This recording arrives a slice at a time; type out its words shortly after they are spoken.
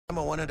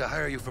I wanted to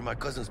hire you for my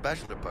cousin's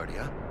bachelor party,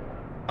 huh?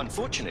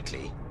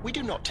 Unfortunately, we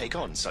do not take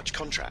on such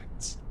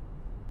contracts.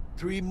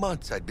 3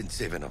 months I'd been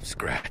saving up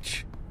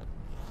scratch.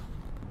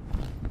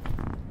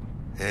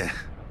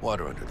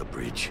 Water under the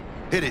bridge.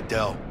 Hit it,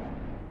 Del.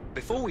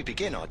 Before we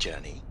begin our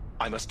journey,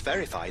 I must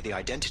verify the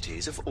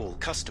identities of all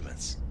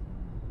customers.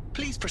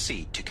 Please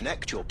proceed to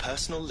connect your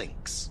personal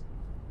links.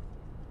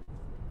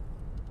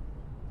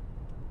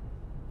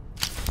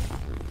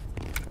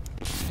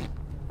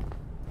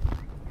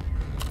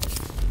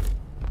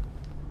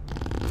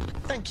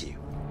 Thank you.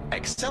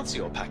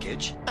 Excelsior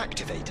package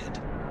activated.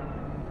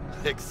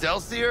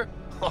 Excelsior?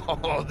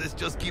 Oh, this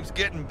just keeps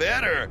getting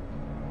better.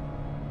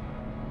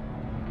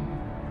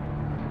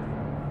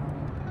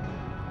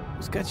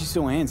 What's got you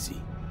so antsy?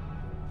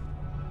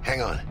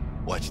 Hang on.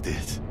 Watch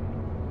this.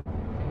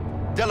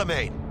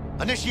 Delamain,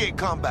 initiate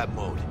combat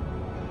mode.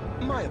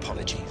 My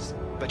apologies,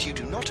 but you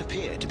do not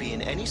appear to be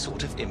in any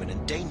sort of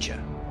imminent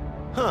danger.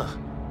 Huh.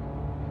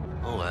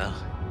 Oh well.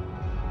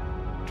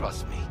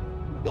 Trust me.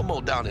 You'll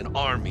mow down an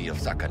army of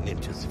Saka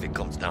ninjas if it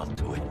comes down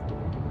to it.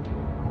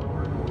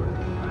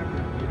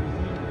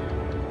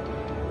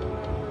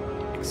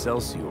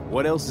 Excelsior,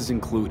 what else is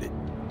included?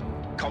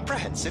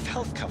 Comprehensive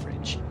health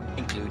coverage,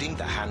 including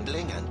the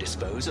handling and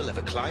disposal of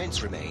a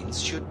client's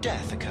remains should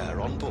death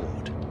occur on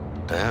board.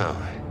 Damn.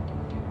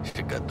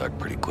 Shit got dark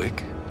pretty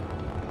quick.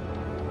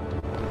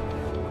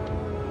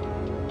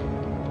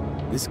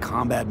 This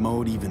combat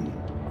mode even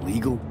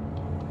legal?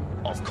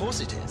 Of course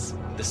it is.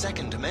 The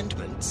Second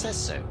Amendment says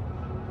so.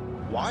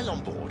 While on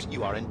board,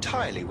 you are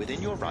entirely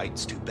within your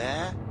rights to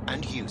bear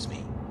and use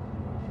me.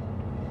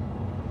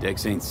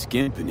 Dex ain't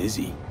skimping, is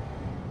he?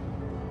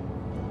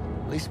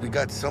 At least we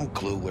got some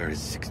clue where his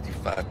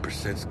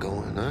 65%'s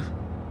going, huh?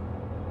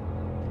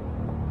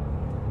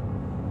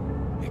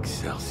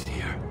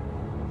 Excelsior.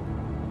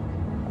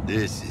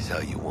 This is how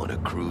you want to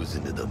cruise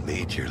into the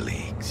major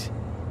leagues.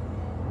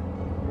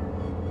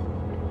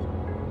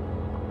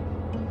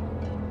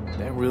 Is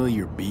that really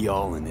your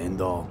be-all and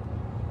end-all?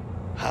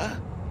 Huh?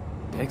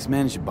 Dex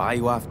managed to buy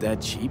you off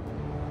that cheap?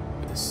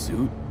 With a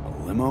suit? A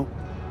limo?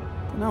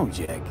 No,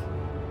 Jack.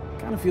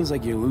 Kinda feels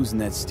like you're losing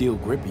that steel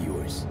grip of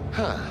yours.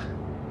 Huh.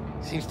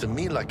 Seems to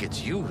me like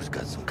it's you who's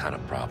got some kind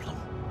of problem.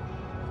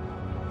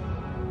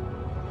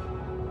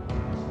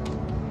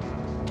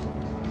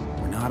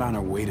 We're not on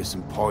our way to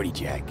some party,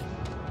 Jack.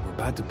 We're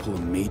about to pull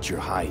a major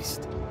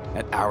heist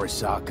at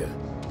Arisaka.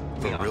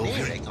 We are real,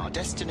 nearing our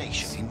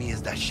destination. See me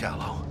as that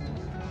shallow?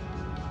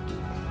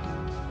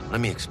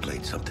 Let me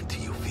explain something to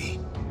you, V.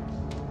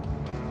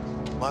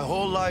 My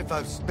whole life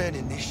I've spent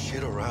in this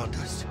shit around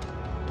us.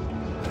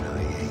 And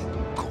I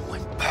ain't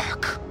going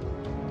back.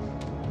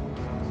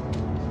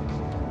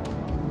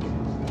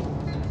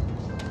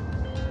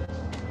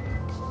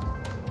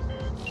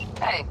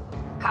 Hey,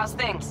 how's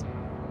things?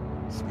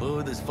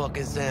 Smooth as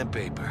fucking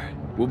sandpaper.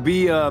 We'll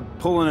be,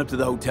 pulling up to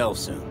the hotel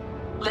soon.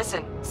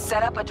 Listen,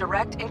 set up a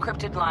direct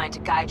encrypted line to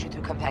guide you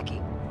through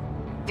Konpeki.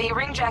 V,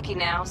 ring Jackie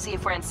now, see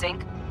if we're in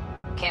sync.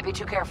 Can't be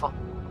too careful.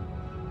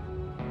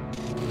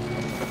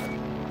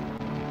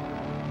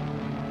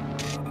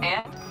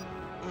 And?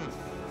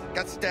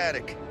 Got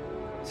static.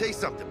 Say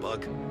something,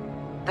 Bug.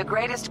 The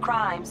greatest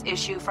crimes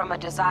issue from a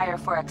desire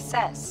for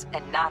excess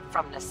and not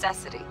from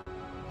necessity.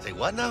 Say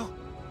what now?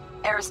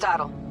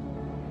 Aristotle.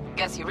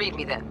 Guess you read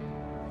me then.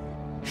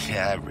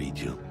 Yeah, I read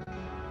you.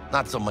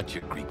 Not so much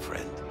your Greek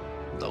friend.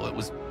 Though it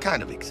was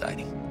kind of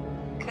exciting.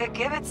 Could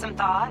give it some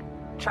thought.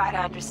 Try to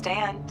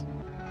understand.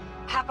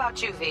 How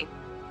about you, V?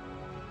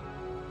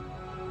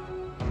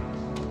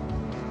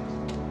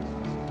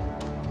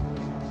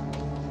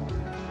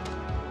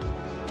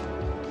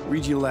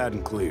 Read you loud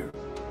and clear.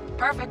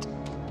 Perfect.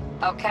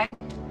 Okay.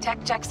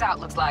 Tech checks out,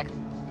 looks like.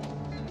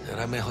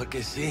 Será mejor que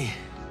sí.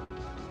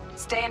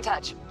 Stay in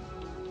touch.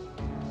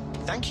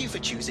 Thank you for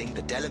choosing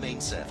the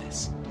Delamain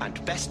service,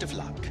 and best of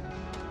luck.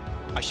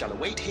 I shall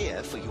await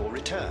here for your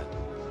return.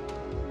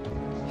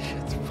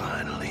 Shit's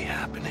finally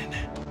happening.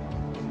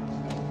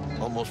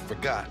 Almost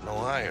forgot, no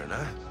iron,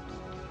 huh?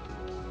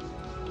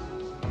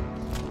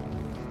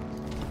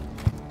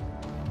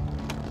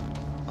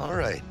 All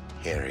right,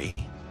 Harry.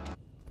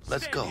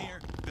 Let's go. Here.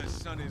 The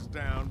sun is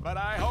down, but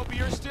I hope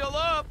you're still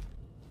up.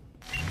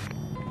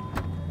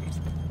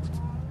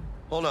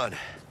 Hold on.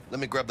 Let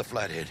me grab the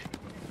flathead.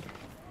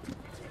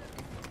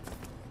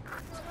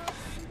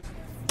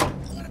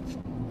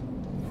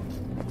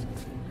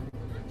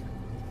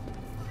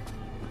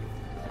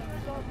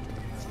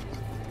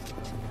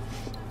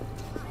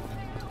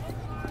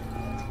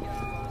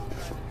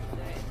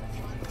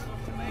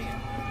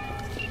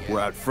 We're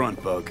out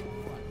front, Bug.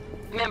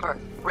 Remember,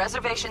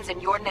 reservations in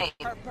your name,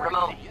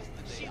 Ramon.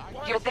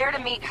 You're there to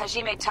meet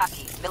Hajime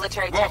Taki,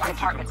 military tech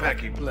department.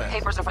 Konpeki Plaza.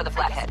 Papers are for the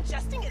flathead.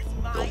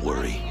 Don't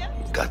worry.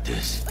 Got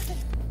this.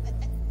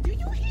 Do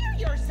you hear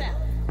yourself?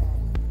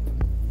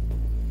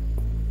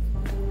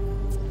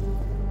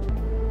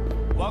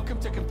 Welcome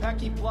to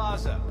Konpeki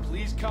Plaza.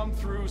 Please come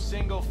through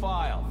single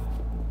file.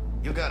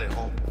 You got it,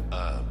 home.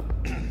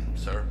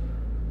 sir.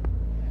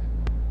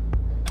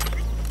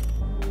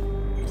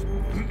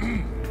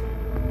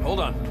 Hold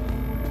on.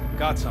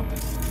 Got something.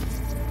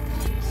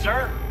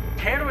 Sir,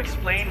 care to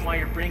explain why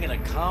you're bringing a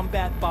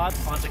combat bot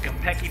onto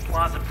Konpeki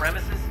Plaza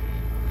premises?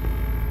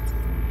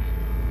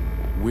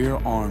 We're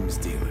arms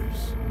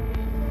dealers.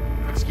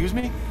 Excuse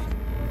me?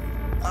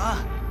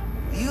 Ah,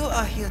 you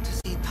are here to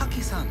see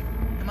Taki-san.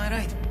 Am I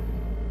right?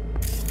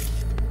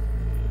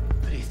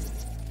 Please,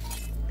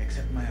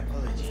 accept my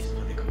apologies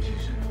for the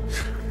confusion.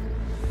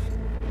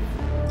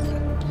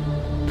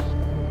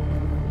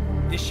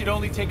 This should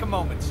only take a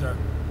moment, sir.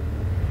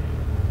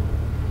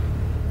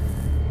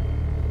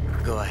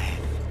 Go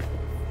ahead.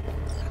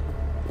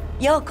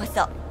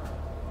 Yokoso.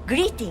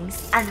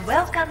 Greetings and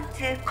welcome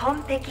to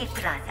Konpeki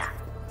Plaza.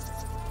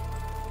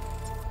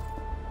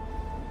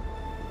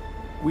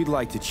 We'd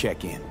like to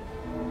check in.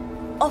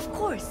 Of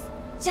course.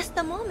 Just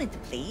a moment,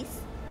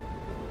 please.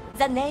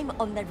 The name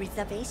on the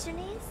reservation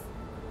is?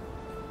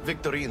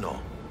 Victorino.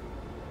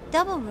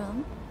 Double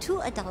room,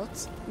 2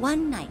 adults,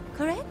 1 night,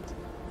 correct?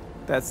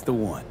 That's the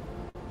one.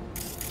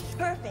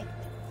 Perfect.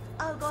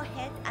 I'll go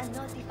ahead and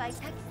notify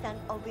Taki-san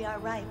of your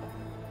arrival.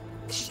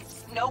 Shh,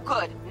 no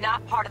good.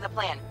 Not part of the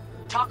plan.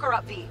 Talk her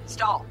up, V.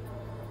 Stall.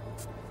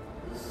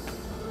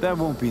 That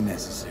won't be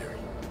necessary.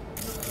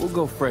 We'll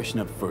go freshen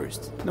up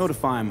first.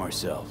 Notify him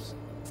ourselves.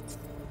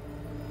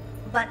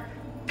 But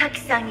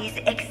Taki-san is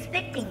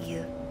expecting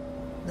you,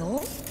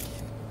 no?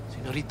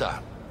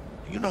 Senorita,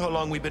 you know how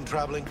long we've been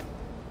traveling?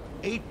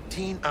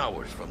 18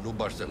 hours from New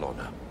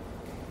Barcelona.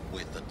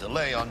 With a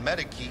delay on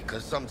Medikey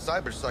because some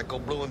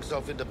cyberpsycho blew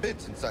himself into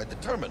bits inside the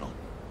terminal.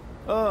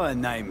 Oh, a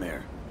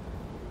nightmare.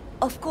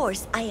 Of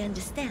course, I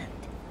understand.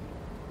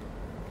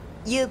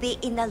 You'll be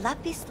in the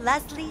Lapis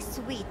Lazuli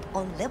suite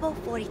on level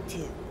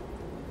 42.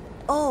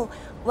 Oh,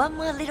 one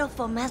more little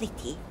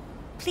formality.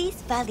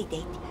 Please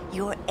validate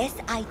your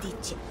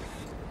SID chip.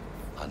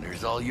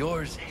 Honor's all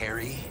yours,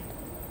 Harry.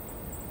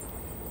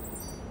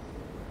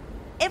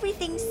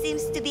 Everything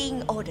seems to be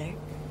in order.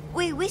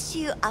 We wish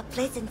you a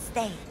pleasant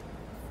stay.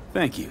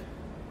 Thank you.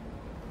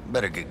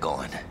 Better get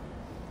going.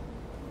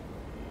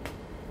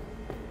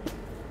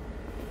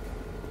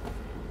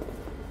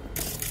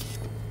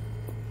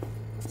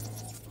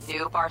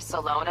 New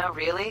Barcelona,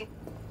 really?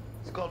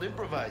 It's called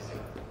improvising.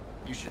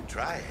 You should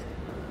try it.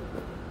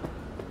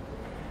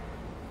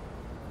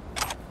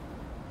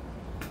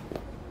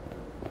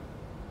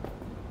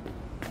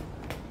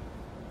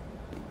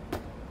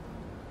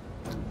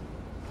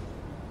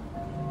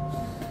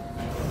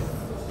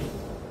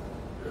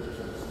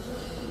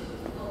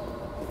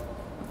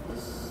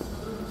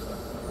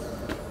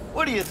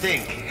 What do you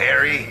think,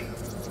 Harry?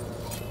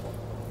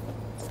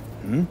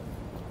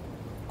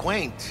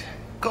 Quaint,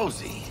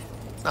 cozy.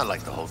 Not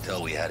like the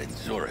hotel we had in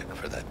Zurich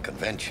for that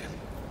convention.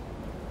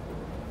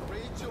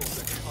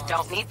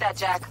 Don't need that,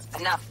 Jack.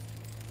 Enough.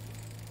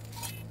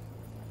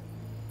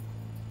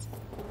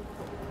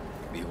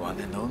 The one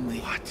and only.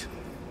 What?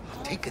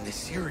 I'm taking this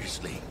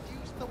seriously.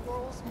 Use the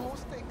world's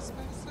most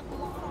expensive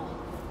model.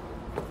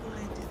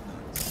 I did not.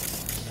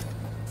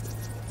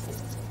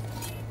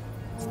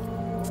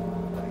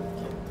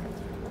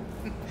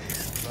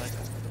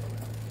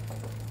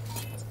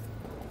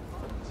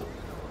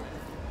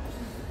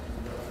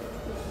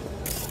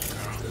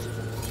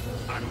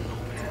 I don't know,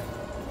 man.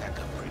 That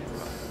got pretty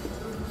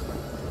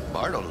rough.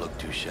 Bar don't look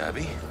too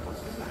shabby.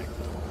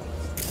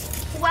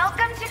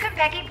 Welcome to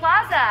Konpeki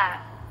Plaza!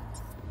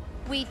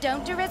 We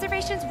don't do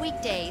reservations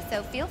weekdays,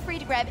 so feel free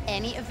to grab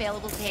any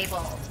available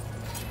table.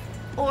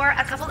 Or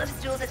a couple of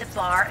stools at the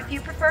bar if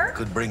you prefer.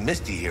 Could bring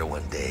Misty here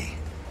one day.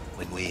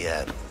 When we,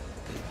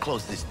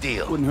 close this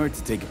deal. Wouldn't hurt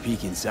to take a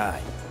peek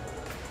inside.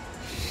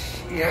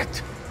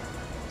 Shit.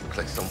 Looks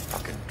like some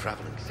fucking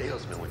traveling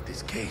salesman with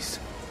this case.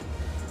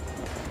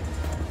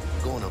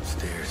 Going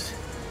upstairs.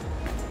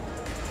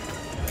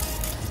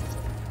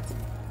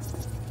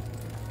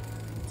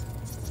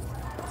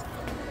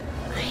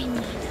 I need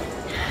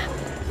a nap.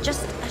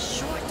 Just a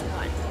short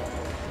one.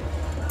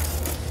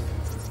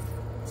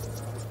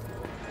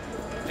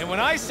 And when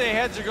I say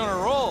heads are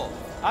gonna roll,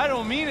 I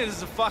don't mean it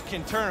as a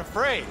fucking turn of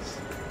phrase.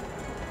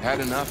 Had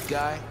enough,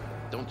 guy?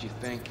 Don't you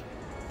think?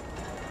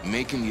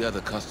 Making the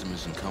other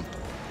customers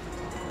uncomfortable.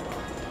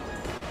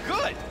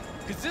 Good!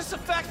 Because this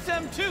affects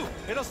them too.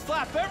 It'll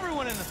slap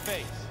everyone in the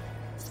face.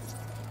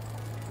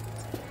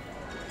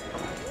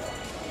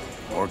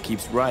 Or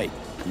keeps right.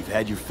 You've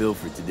had your fill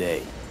for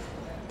today.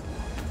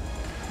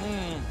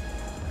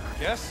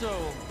 Guess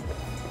so.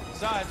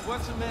 Besides,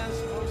 what's a man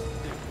supposed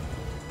to do?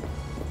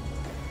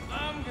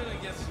 I'm gonna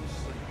get some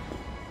sleep.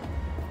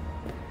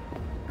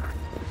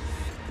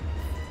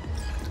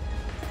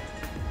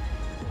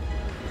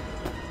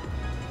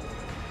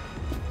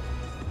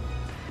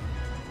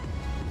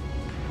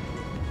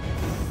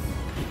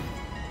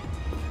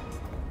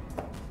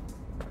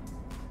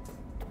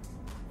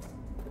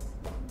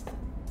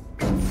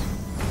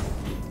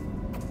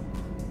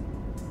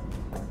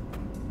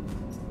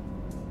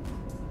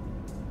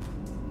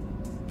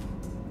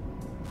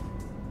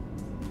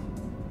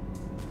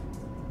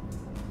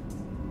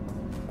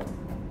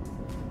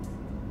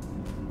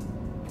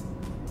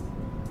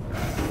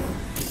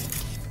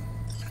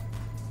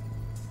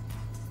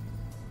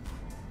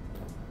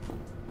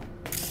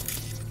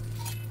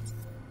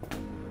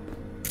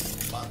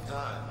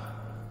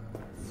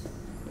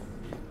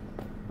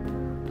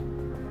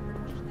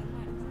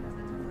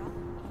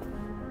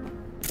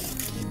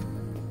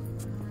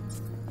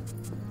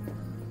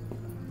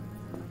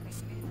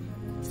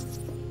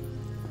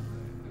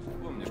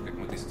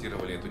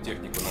 протестировали эту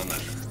технику на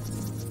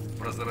наших.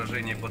 Про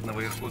заражение под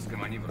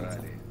Новоиркутском они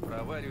врали.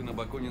 Про аварию на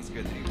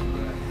Бакунинской 3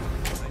 врали.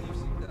 Они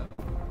всегда...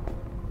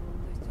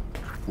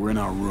 We're in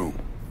our room.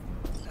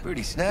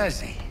 Pretty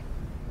snazzy.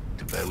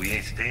 Too bad we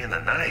ain't staying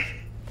the night.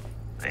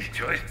 Nice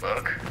choice,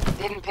 Bug.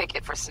 Didn't pick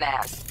it for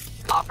snaz.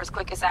 Offers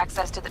quickest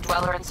access to the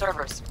dweller and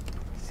servers.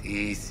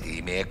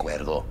 Sí, me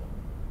acuerdo.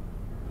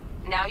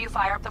 Now you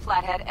fire up the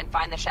flathead and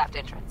find the shaft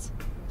entrance.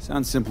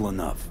 Sounds simple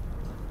enough.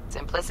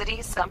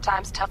 Simplicity's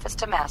sometimes toughest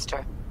to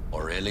master.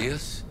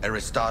 Aurelius?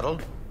 Aristotle?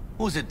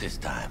 Who's it this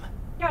time?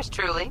 Yours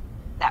truly.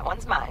 That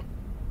one's mine.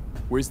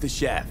 Where's the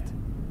shaft?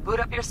 Boot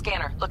up your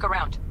scanner. Look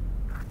around.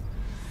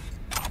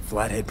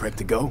 Flathead prep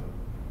to go?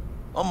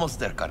 Almost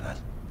there, carnal.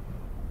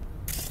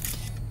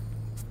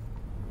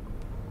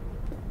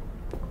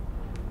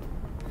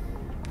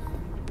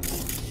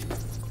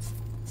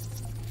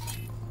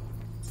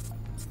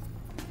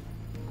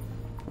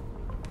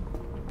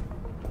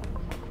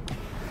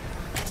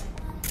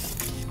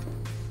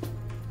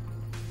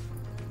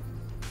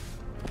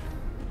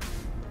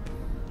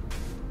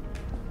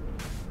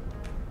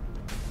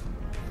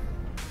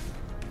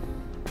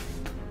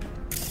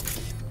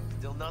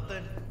 Still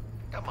nothing?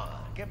 Come on,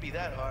 can't be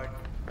that hard.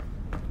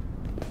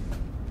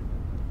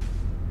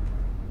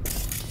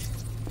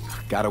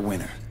 Got a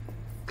winner.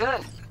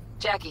 Good.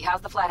 Jackie,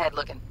 how's the flathead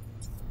looking?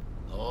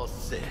 All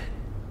set.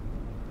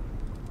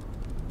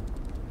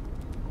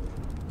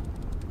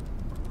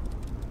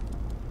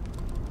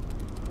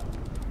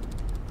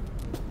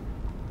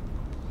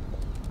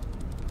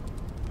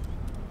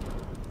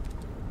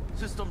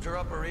 Systems are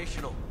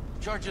operational.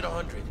 Charge at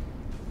 100.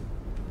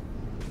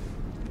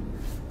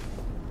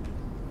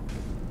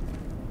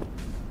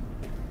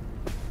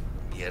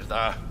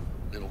 Mierda.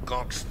 Little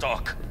gonk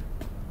stock.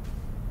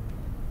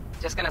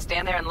 Just gonna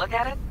stand there and look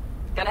at it?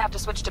 Gonna have to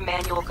switch to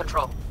manual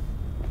control.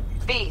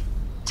 B,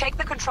 take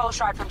the control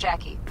shard from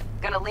Jackie.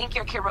 Gonna link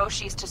your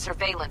Kiroshis to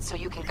surveillance so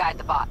you can guide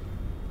the bot.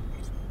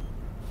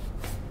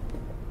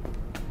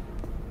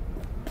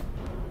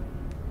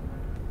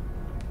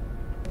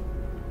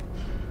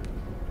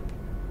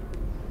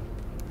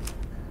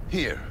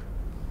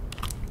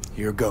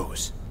 Here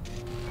goes.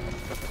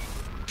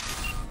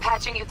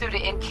 Patching you through to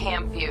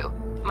in-cam view.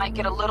 Might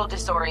get a little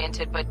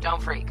disoriented, but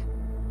don't freak.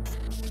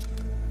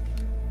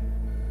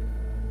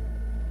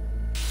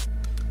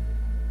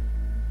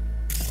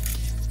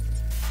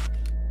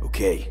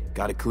 Okay,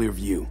 got a clear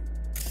view.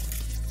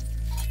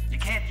 You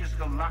can't just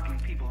go locking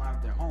people out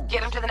of their homes.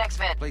 Get them to the next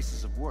vent.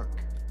 Places of work.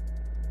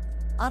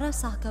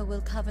 Arasaka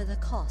will cover the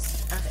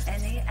cost of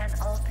any and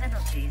all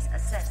penalties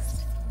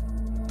assessed.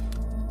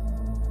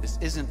 This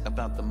isn't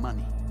about the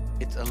money.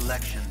 It's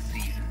election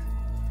season.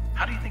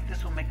 How do you think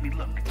this will make me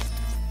look?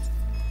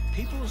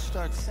 People will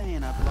start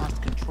saying I've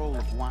lost control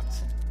of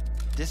Watson.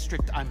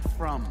 District I'm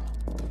from.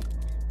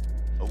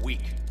 A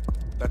week.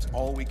 That's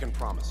all we can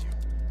promise you.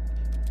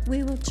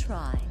 We will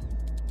try.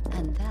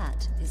 And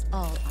that is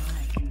all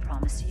I can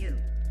promise you.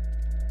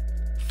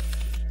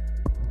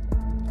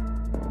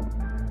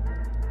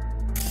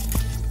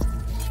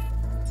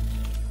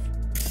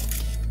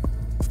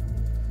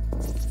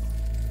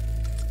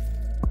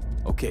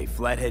 Okay,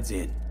 Flathead's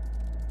in.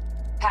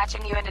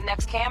 Patching you into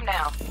next cam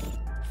now.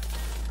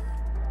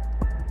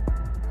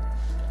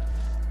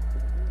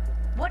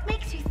 What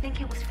makes you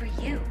think it was for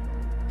you?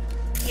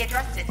 He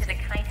addressed it to the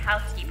kind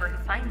housekeeper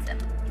who finds him.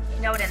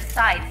 Note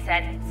inside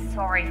said,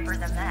 "Sorry for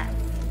the mess."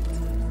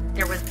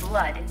 There was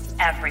blood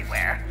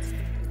everywhere.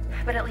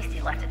 But at least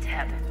he left a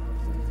tip.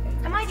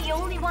 Am I the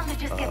only one that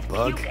just gets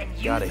Bug, puke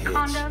and gotta used hitch.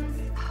 condoms?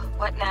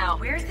 What now?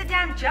 Where's the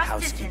damn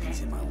justice in Housekeeping's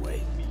it? in my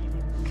way.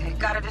 Okay,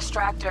 gotta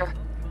distract her.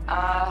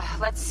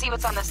 Let's see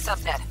what's on this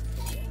subnet.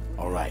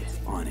 Alright,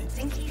 on it.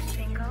 Think he's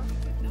single?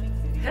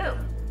 Who?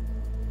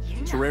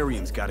 You know.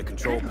 Terrarium's got a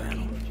control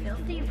panel.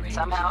 Filthy rich.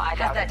 Somehow I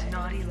doubt Has that it.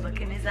 naughty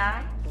look in his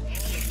eye?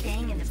 He's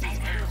staying in the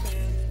penthouse.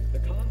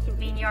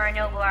 Mean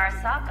Yorinobu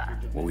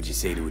Arisaka. What would you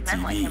say to a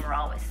Men like TV? him are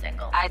always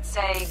single. I'd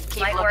say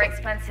keep Might wear looking.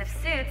 expensive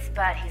suits,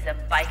 but he's a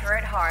biker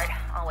at heart,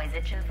 always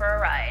itching for a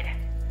ride.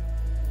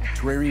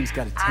 Terrarium's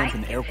got a temp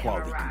and I'd air give him a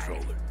quality ride.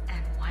 controller.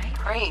 And white?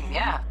 Cream,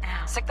 yeah.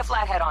 Stick the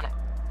flathead on it.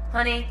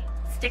 Honey,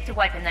 stick to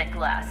wiping that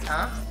glass,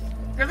 huh?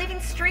 You're leaving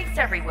streaks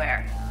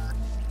everywhere.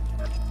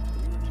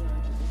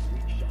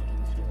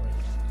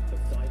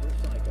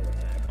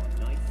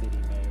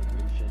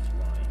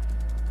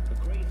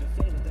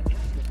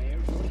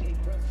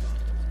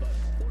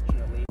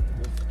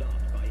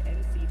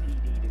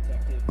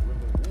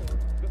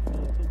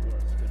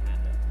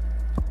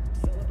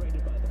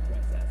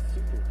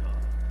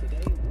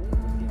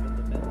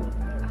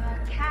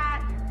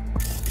 Cat,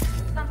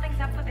 something's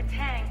up with the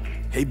tank.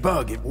 Hey,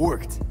 Bug, it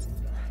worked.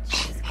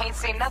 Ain't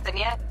seen nothing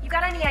yet. You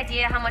got any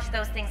idea how much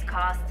those things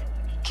cost?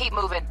 Keep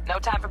moving. No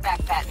time for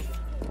backpatting.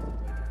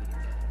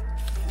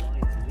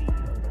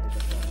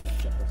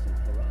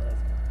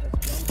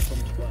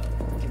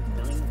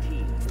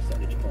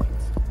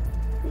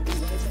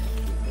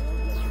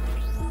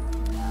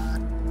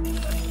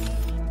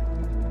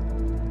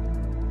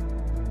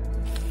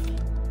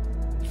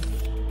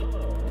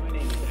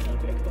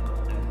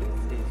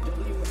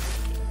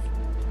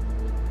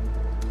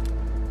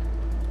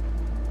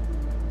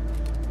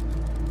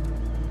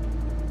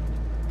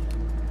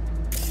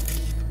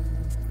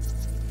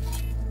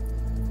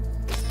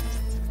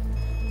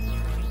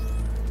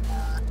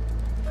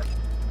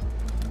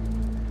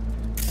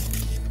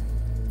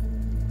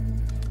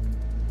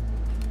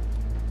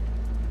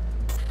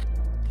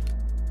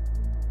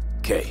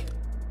 Okay.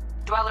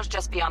 Dweller's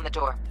just beyond the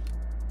door.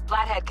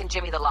 Flathead can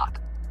jimmy the lock.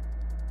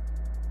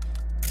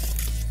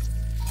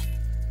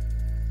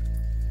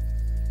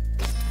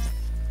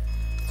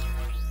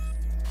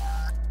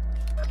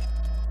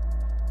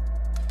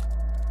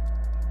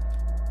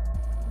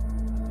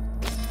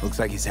 Looks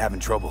like he's having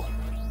trouble.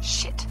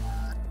 Shit.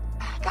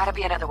 Gotta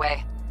be another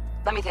way.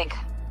 Let me think.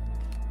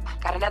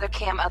 Got another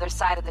cam other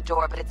side of the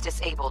door, but it's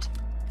disabled.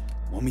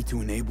 Want me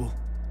to enable?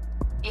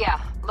 Yeah,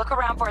 look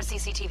around for a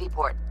CCTV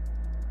port.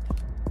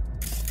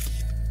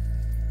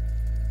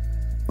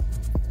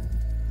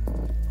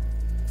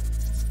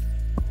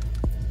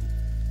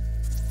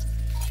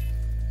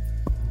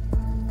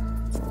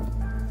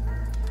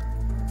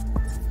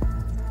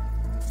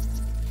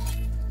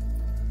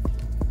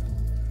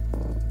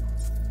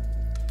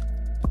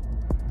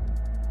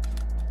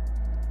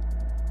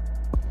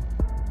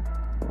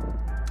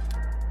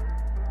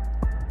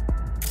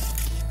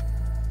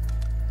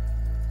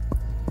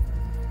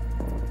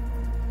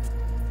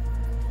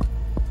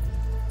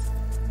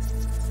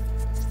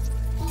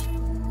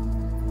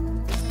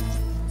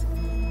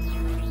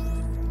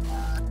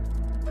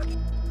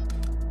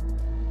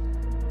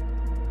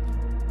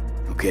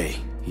 Okay,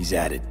 he's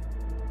at it.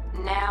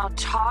 Now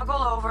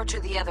toggle over to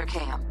the other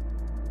cam.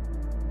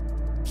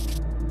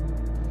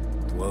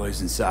 Dweller's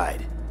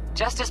inside.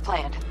 Just as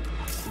planned.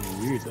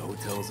 Weird, the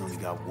hotel's only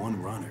got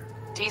one runner.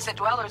 Decent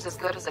Dweller's as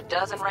good as a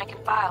dozen rank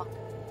and file.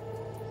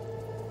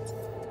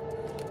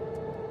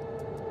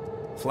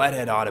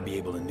 Flathead ought to be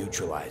able to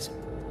neutralize him.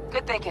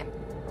 Good thinking.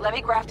 Let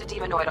me graft a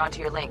demonoid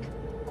onto your link.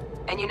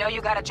 And you know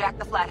you gotta jack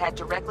the Flathead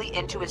directly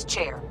into his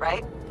chair,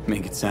 right?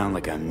 Make it sound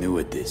like I'm new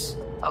at this.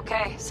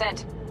 Okay,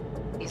 sent.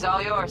 He's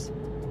all yours.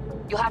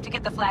 You'll have to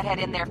get the Flathead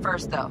in there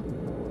first, though.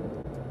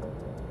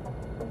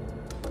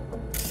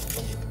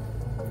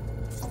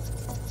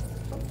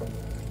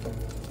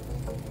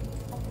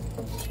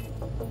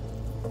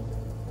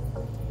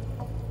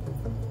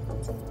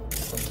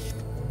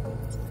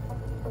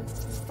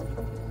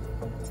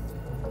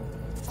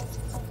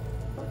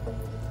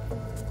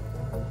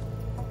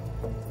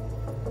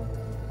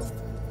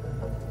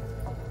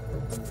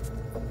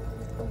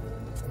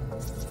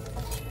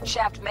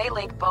 Shaft may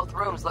link both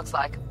rooms, looks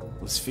like.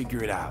 Let's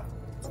figure it out.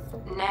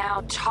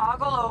 Now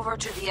toggle over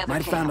to the other Might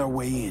have cam. found our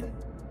way in.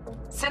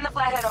 Send the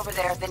Flathead over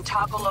there, then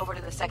toggle over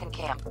to the second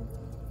cam.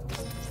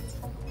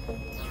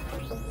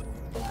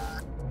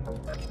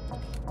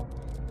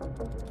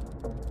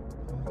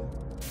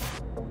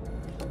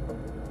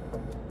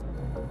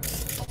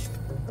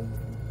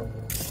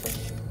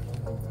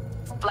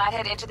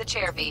 Flathead into the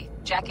chair, V.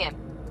 Jack in.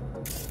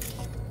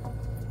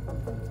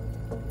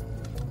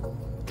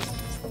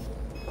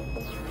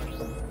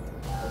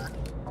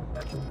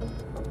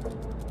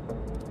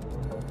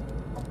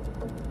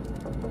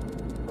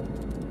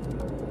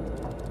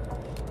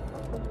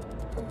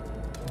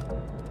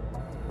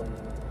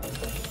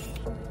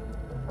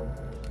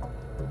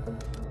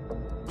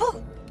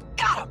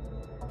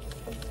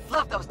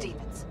 Love those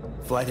demons.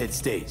 Flathead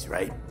stays,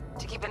 right?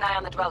 To keep an eye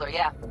on the Dweller,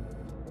 yeah.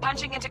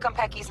 Punching into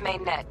Konpeki's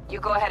main net. You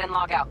go ahead and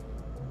log out.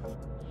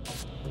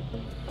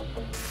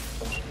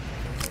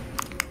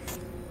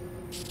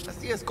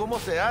 Así es como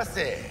se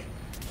hace.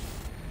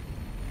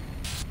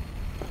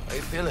 How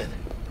you feeling?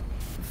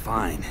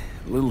 Fine.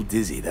 A little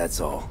dizzy,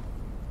 that's all.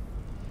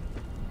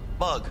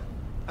 Bug,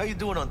 how you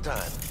doing on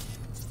time?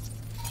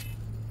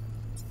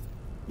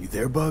 You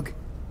there, Bug?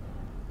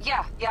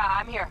 Yeah,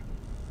 I'm here.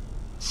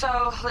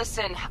 So,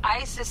 listen,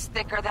 ice is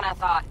thicker than I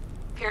thought.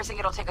 Piercing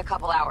it'll take a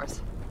couple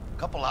hours.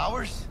 Couple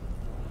hours?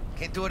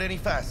 Can't do it any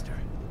faster.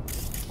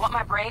 Want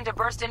my brain to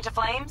burst into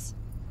flames?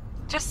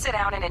 Just sit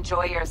down and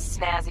enjoy your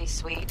snazzy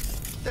sweet.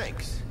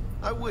 Thanks.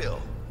 I will.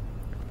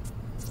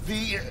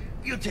 V,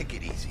 you take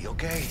it easy,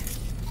 okay?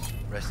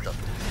 Rest up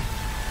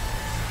today.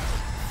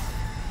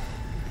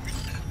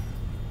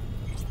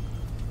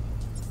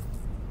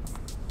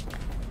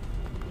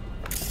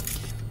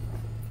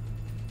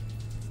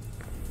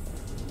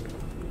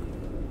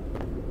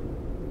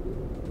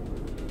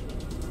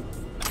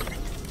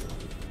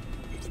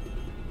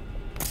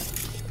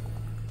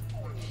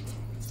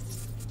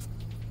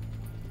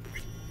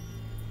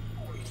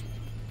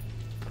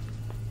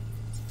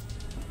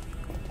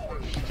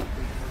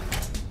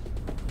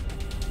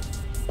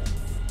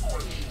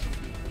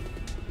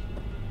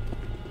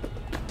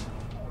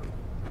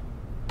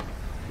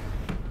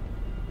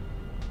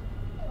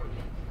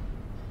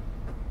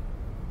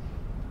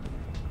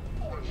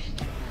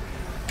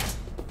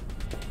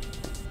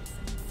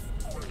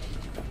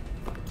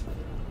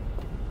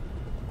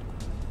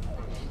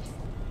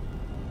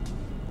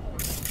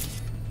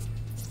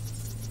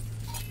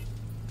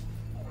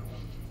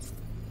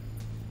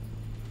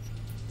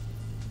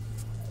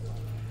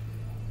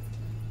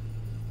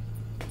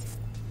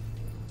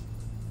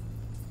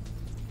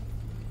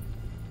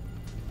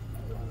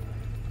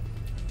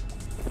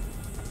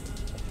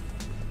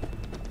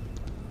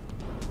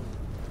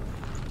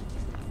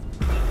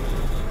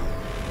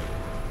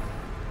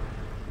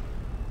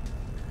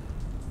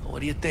 What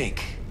do you think?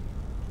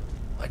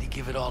 Why'd you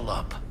give it all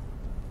up?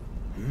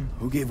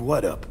 Who gave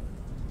what up?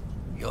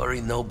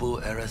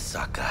 Yorinobu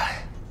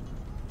Arisaka.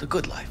 The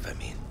good life, I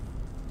mean.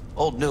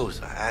 Old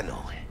news, I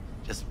know.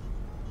 Just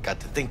got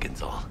to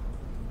thinking's all.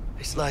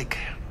 It's like,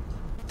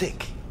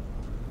 think.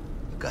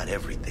 You got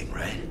everything,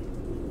 right?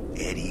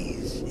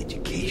 Eddies,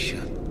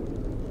 education.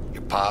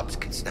 Your pops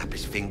can snap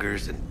his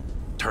fingers and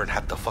turn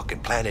half the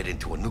fucking planet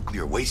into a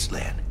nuclear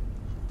wasteland.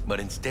 But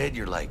instead,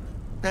 you're like,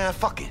 nah,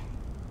 fuck it.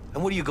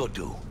 And what do you go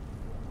do?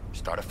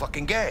 Start a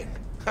fucking gang.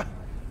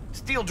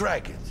 Steal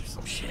dragons or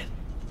some shit.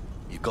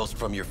 You ghost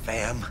from your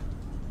fam,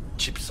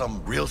 chip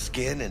some real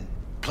skin, and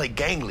play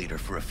gang leader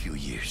for a few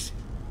years.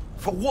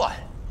 For what?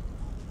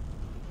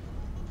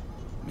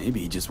 Maybe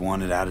he just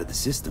wanted out of the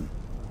system.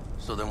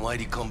 So then why'd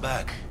he come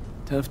back?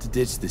 Tough to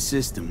ditch the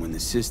system when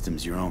the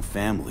system's your own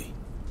family.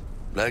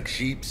 Black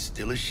sheep's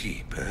still a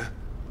sheep, huh?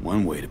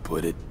 One way to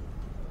put it.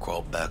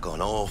 Crawled back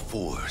on all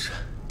fours,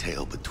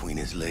 tail between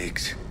his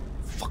legs.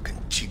 Fucking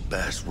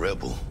cheap-ass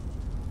rebel.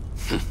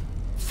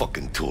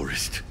 Fucking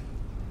tourist.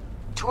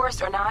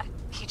 Tourist or not,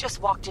 he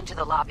just walked into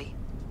the lobby.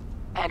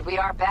 And we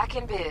are back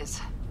in biz.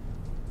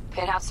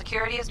 Penthouse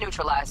security is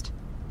neutralized.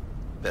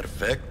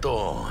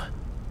 Perfecto.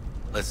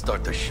 Let's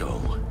start the show.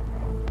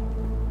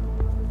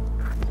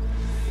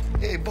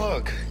 Hey,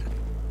 Bug.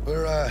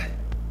 Were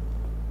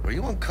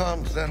you on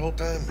comms that whole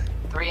time?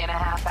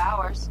 3.5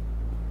 hours.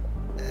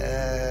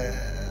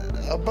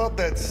 About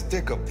that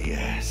stick up the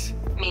ass.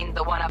 Mean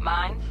the one up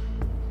mine?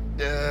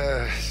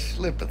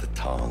 Slip of the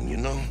tongue, you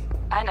know?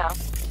 I know.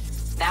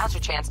 Now's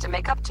your chance to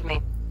make up to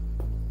me.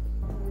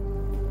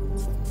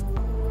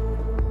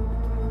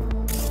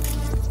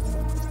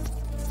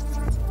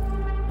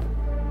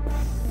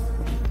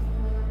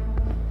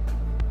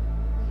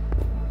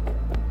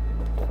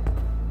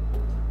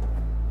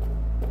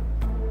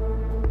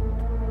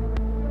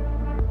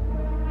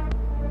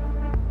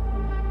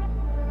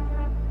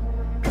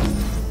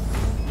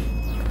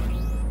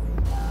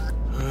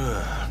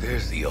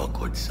 There's the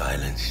awkward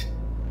silence.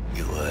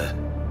 You,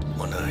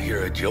 wanna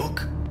hear a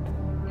joke?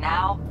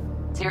 Now?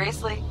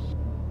 Seriously?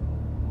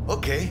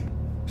 Okay,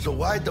 so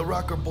why'd the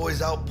Rocker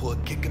Boy's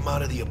output kick him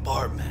out of the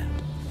apartment?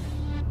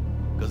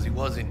 Because he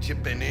wasn't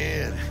chipping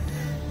in.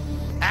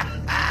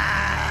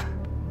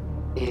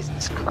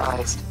 Jesus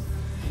Christ.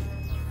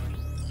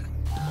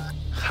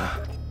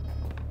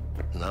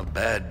 Not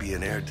bad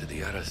being heir to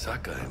the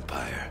Arasaka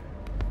Empire.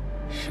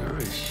 Sure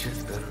as shit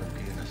better than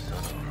being a son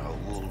of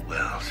Raoul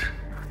Wells.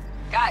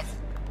 Guys,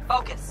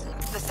 focus.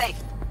 The safe.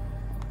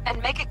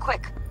 And make it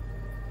quick.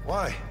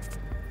 Why?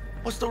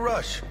 What's the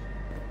rush?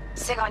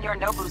 Sigon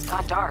Yorinobu's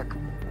gone dark.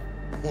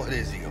 What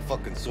is he, a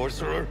fucking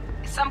sorcerer?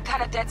 Some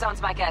kind of dead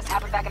zone's my guess.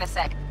 Have him back in a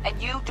sec. And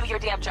you do your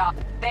damn job.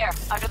 There,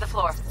 under the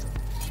floor.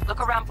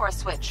 Look around for a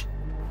switch.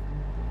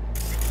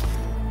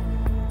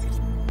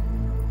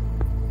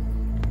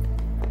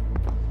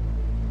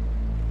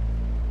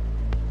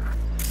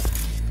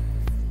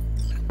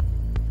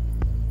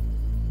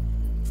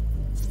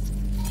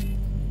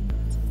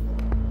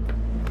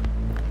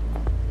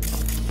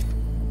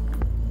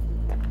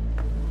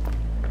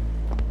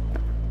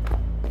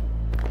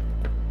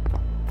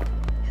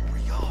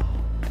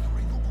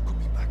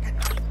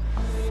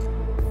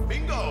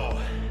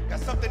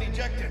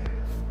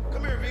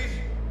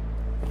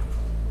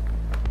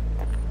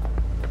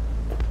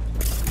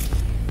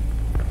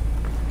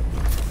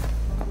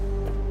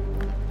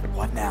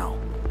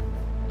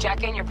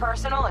 Jack in your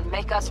personal and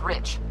make us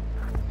rich.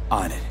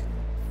 On it.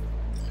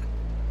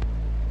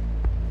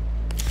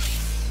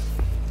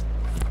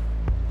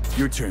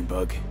 Your turn,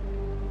 Bug.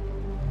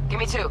 Give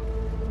me 2.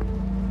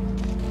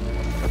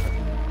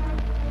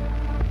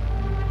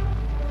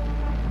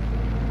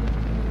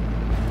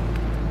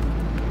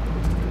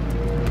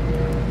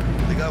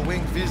 They got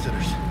winged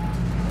visitors.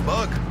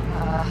 Bug?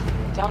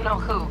 Don't know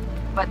who,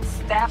 but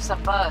staff's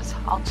abuzz.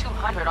 All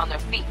 200 on their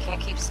feet,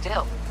 can't keep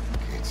still.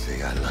 Can't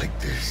say I like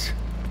this.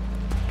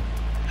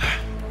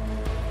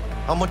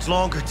 How much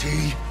longer,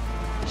 T?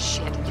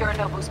 Shit,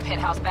 Yorinobu's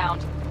penthouse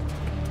bound.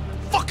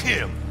 Fuck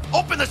him!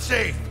 Open the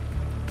safe!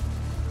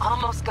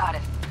 Almost got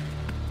it.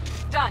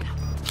 Done.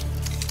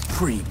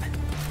 Creep.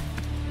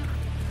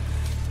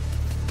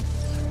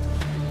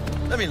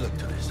 Let me look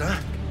to this, huh?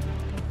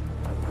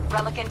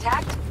 Relic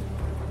intact?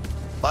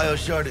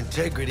 Bioshard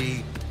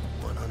integrity,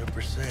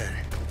 100%.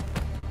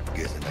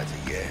 Guessing that's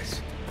a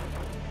yes.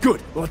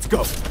 Good, let's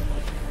go.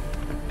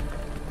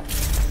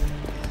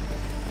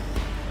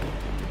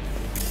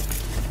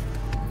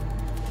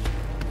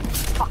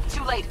 Fuck,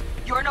 too late.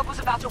 Yorinobu's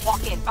about to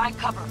walk in. Find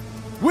cover.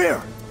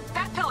 Where?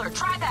 That pillar,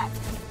 try that.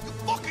 You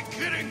fucking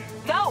kidding?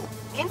 No!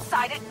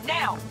 Inside it,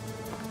 now!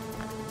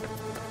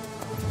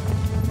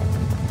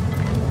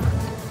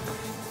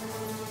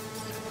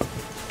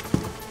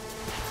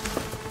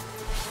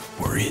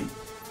 We're in.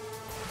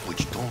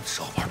 Which don't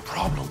solve our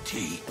problem,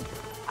 T.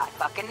 I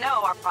fucking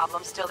know our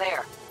problem's still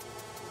there.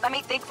 Let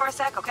me think for a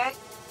sec, okay?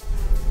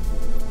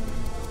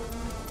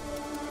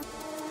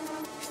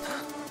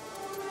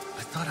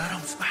 I thought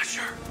Atom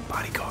Smasher.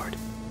 Bodyguard.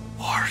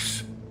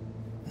 Horse.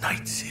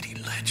 Night City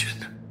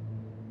legend.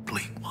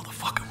 Bleak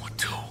motherfucking one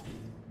too.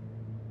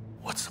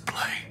 What's the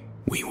play?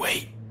 We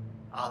wait.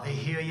 Are they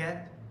here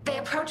yet? They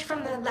approach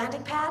from the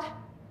landing pad?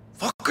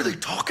 Fuck are they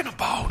talking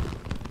about?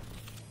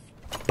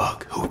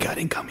 Bug, who got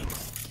incoming?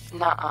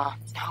 Nuh-uh.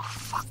 No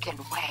fucking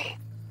way.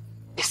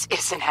 This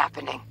isn't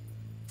happening.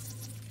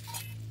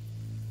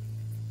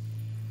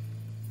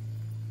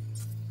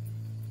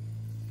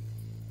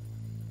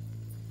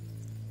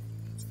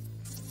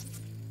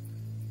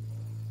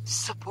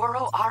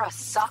 Saburo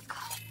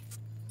Arasaka?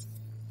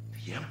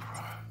 The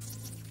Emperor.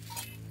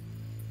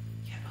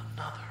 Yet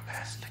another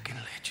Aztecan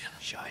legend.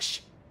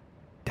 Shush.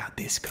 Doubt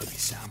this could be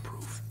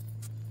soundproof.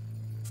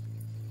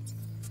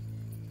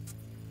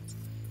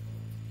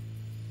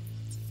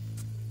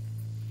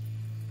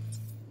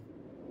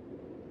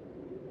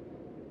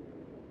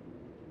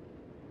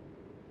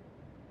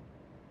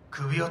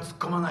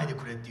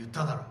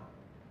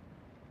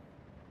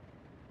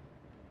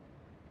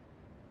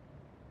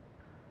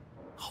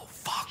 Oh,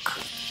 fuck.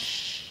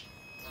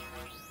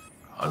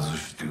 外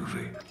してく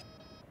れ。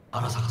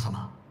荒坂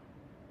様、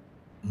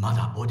ま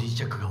だボディ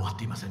チェックが終わっ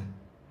ていません。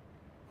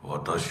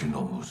私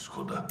の息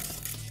子だ。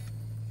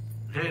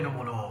例の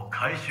ものを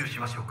回収し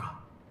ましょうか。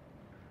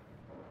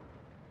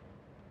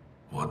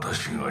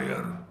私がや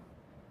る。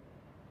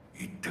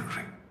言ってく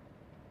れ。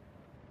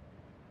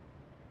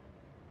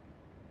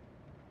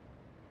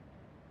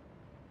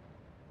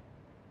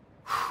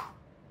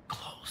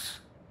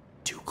Close.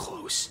 Too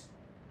close.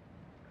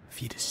 If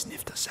he'd have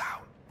sniffed us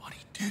out. But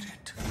he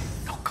didn't.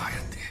 No,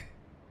 cállate.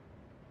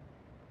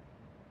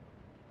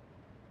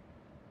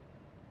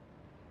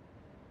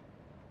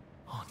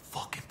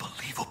 Unfucking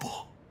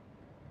believable.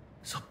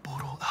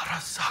 Saburo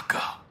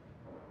Arasaka.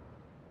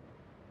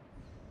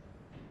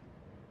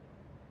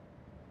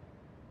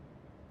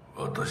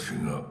 私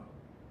が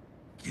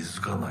気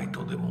づかない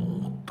とでも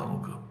思ったの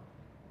か。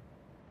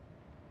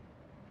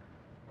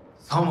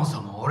そも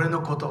そも俺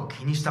のことを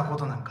気にしたこ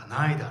となんか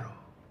ないだろう。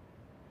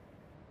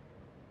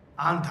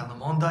あんたの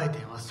問題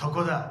点はそ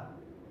こだ。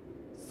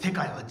世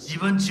界は自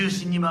分中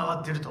心に回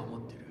ってると思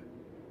ってる。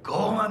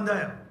傲慢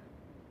だよ。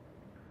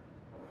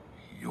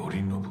頼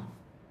信。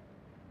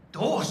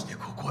どうして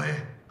ここ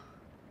へ？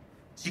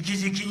直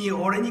々に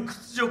俺に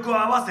屈辱を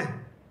合わせ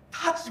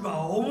立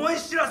場を思い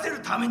知らせ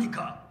るために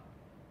か。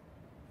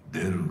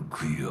出る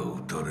杭は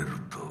打たれる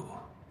と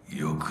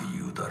よく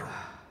言うだろう。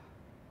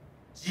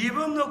自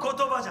分の言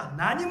葉じゃ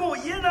何も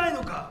言えない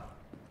のか。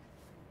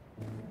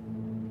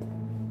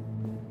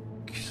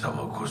貴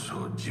様こ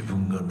そ自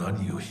分が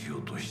何をしよ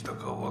うとした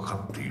か分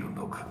かっている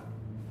のか。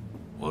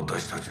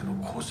私たちの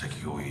功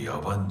績を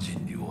野蛮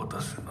人に渡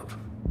せなど、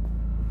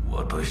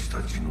私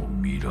たちの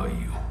未来を。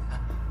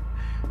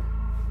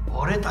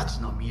俺たち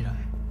の未来。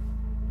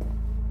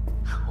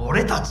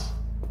俺たち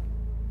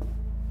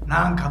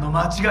なんかの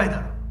間違い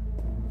だろ。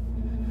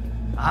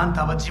あん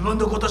たは自分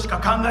のことしか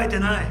考えて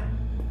ない。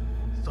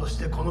そし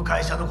てこの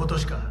会社のこと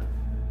しか。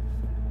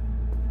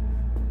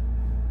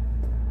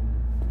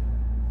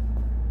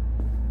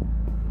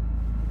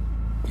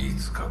い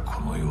つか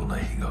このような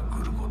日が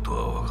来ること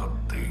は分かっ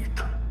てい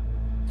た。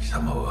貴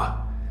様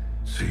は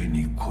つい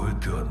に越え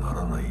てはな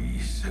らない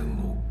一線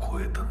を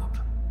越えたの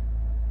だ。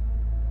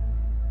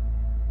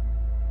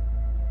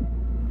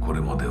こ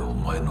れまでお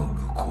前の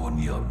愚行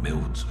には目を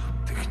つぶ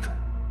ってきた。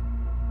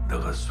だ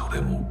がそ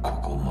れもこ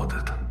こまで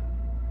だ。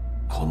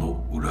こ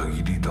の裏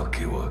切りだ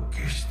けは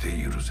決して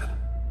許せぬ。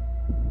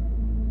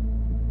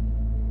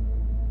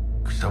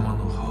貴様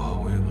の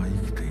母親が生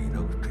きてい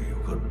なくてよ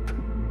かった。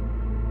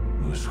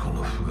息子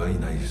の不甲斐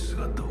ない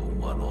姿を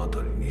目の当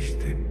たりにし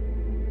て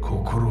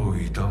心を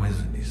痛め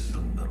ずに済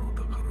んだの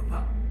だから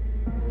な。こ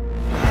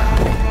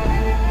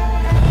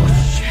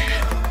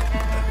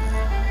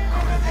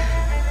れで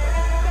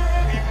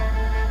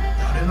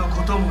誰の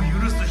ことも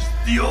許す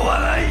必要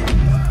はない。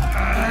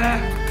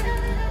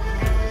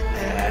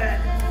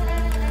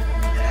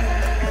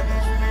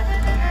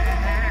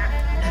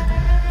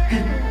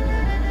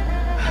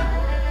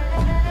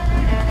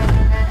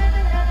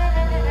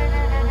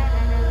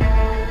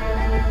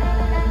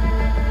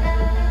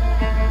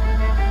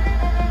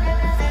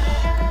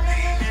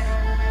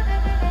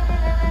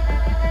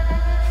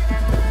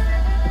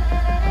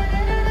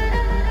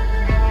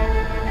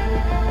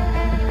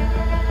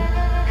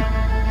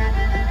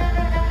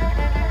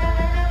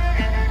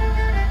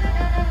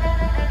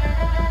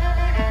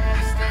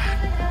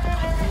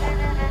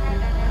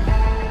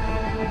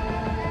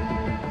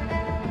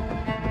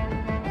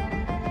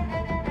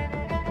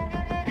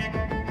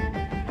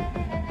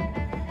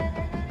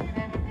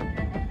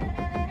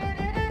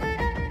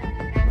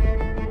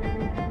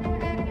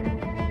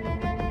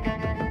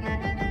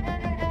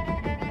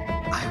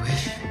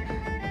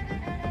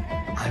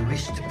I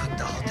wish to put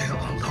the hotel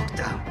on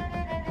lockdown.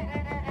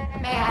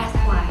 May I ask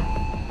why?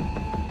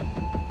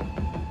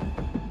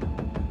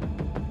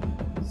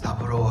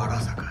 Saburo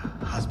Arasaka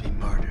has been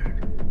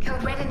murdered.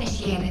 Code Red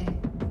initiated.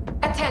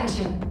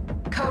 Attention.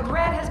 Code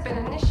Red has been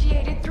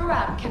initiated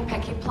throughout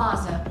Konpeki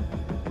Plaza.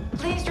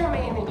 Please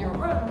remain in your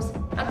rooms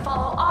and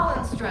follow all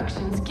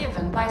instructions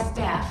given by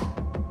staff.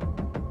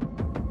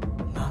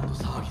 何の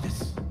騒ぎで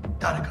す。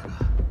誰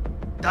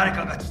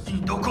かが父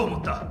に毒を持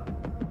った。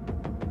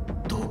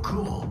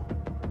毒を。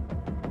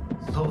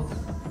そそう。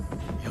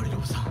頼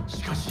信さん、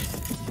しかし。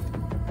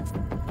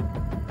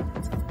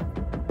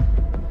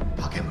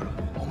竹村、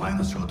お前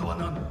の仕事は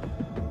何だ？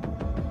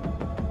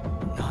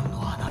何の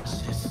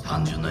話です？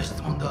単純な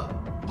質問だ。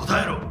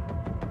答えろ。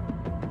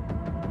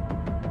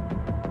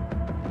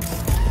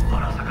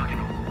荒坂家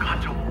の家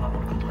長を守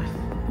ることです。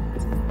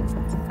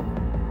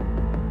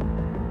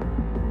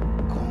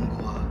今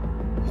後は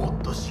も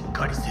っとしっ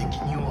かり責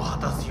任を果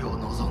たすよう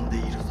望んで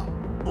いるぞ。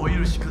お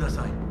許しくだ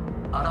さい、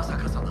荒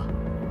坂様。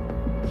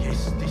決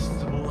して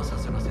失望はさ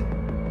せません。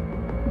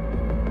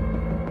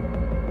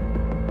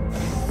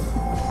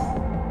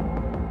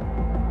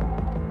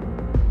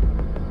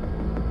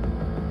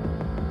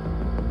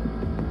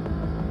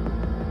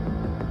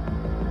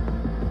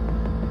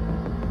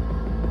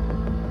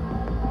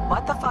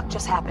What the fuck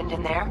just happened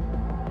in there?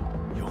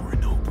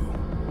 Yorinobu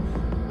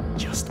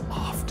just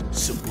offed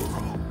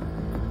Saburo.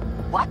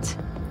 What?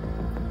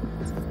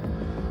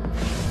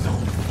 No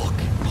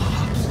fucking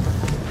pops.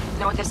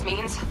 Know what this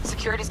means?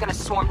 Security's gonna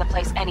swarm the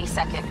place any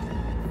second.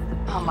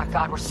 Oh my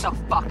god, we're so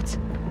fucked.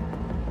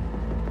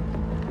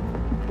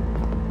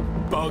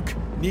 Bug,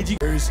 need you.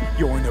 Where's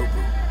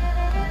Yorinobu?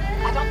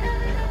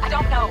 I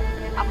don't know.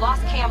 I've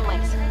lost cam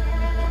links.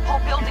 Whole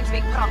building's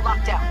being put on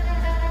lockdown.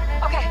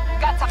 Okay,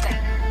 got something.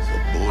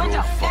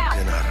 Saburo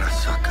fucking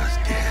Arasaka's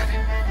dead.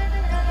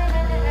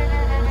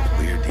 It's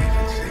weird to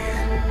even say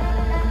it.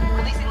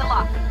 Releasing the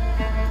lock.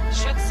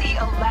 Should see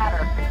a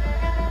ladder.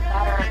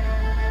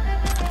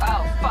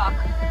 Oh, fuck.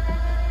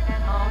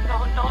 Oh,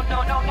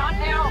 no, not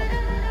now.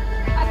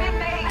 I'm in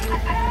May.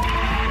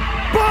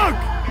 Bug!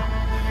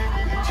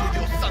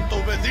 Dios santo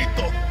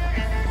bendito.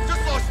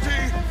 Just lost T.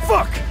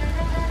 Fuck!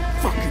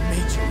 Fucking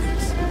major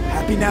leagues.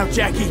 Happy now,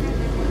 Jackie?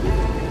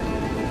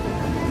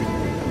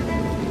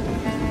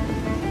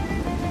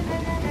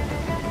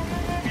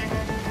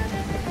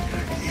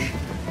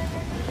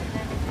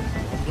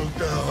 Look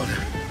down.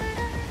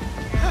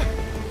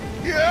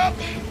 Yep.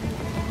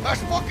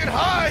 That's fucking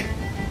high.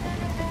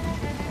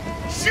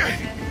 Shit!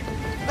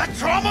 That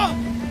trauma?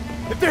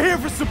 If they're here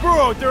for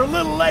Saburo, they're a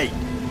little late.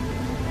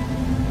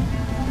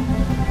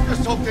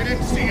 Just hope they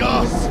didn't see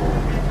us.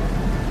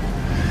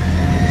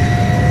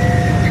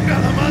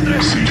 Chingada madre!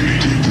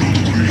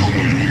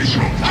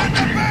 ¡Time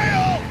to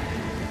bail!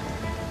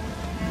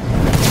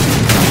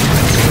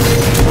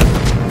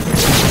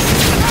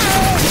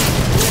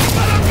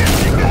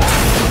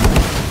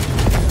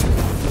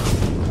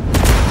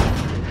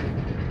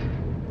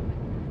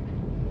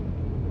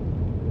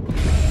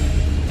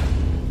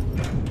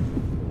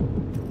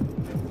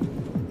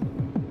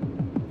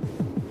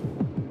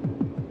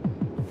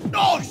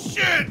 Oh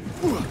shit!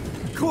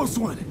 Close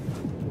one.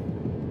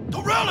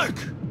 The relic!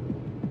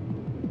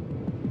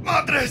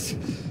 Madres!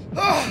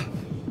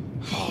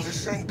 Oh,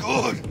 this ain't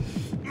good.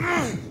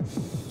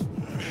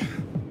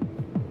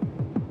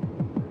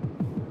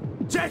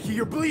 Jackie,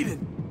 you're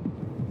bleeding.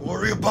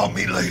 Worry about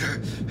me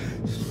later.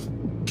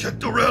 Check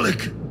the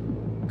relic.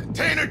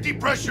 Container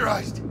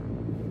depressurized.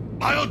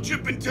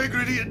 Biochip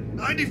integrity at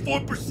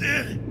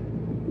 94%.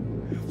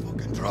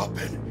 Fucking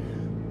dropping.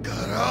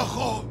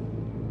 Carajo.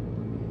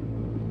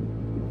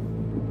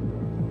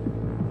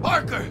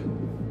 Parker!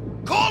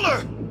 Call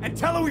her! And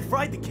tell her we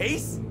fried the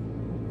case?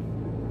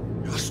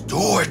 Just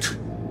do it!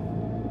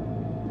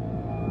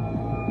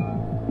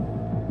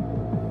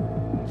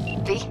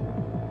 V?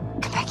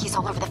 Konpeki's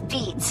all over the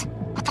feeds.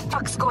 What the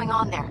fuck's going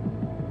on there?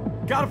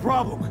 Got a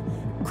problem.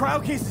 Cryo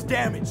case is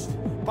damaged.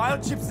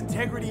 Biochip's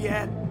integrity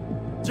at...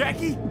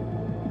 Jackie?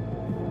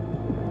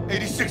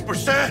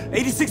 86%?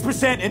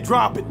 86% and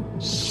drop it.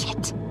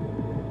 Shit.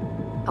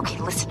 Okay,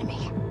 listen to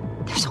me.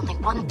 There's only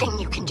one thing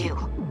you can do.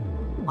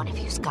 One of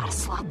you's gotta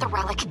slot the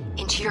relic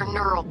into your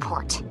neural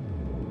port.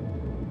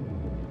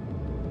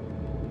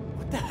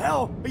 What the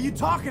hell are you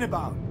talking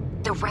about?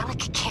 The relic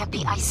can't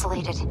be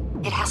isolated.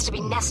 It has to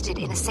be nested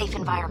in a safe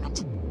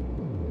environment.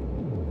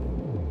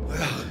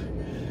 Well,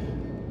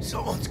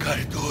 someone's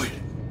gotta do it.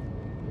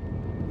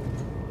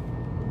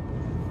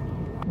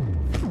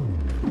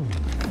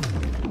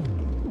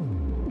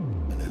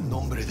 En el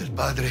nombre del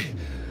Padre,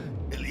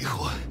 del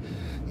Hijo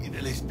y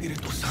del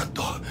Espíritu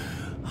Santo.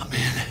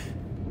 Amén.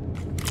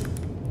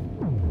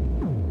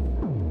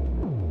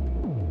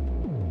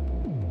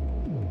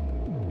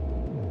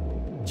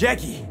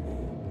 Jackie,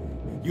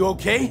 you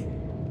okay?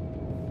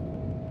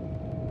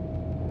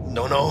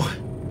 No.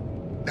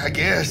 I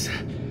guess.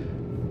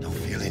 Don't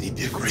feel any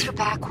different. Once you're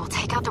back, we'll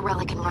take out the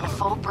relic and run a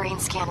full brain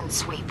scan and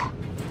sweep.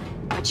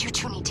 But you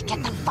two need to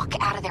get the fuck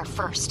out of there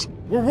first.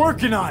 We're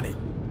working on it.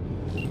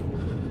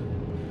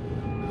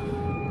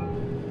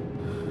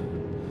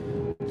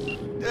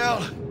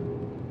 Del,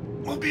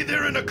 we'll be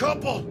there in a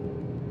couple.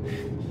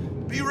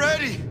 Be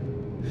ready.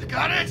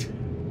 Got it?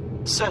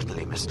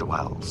 Certainly, Mr.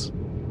 Wells.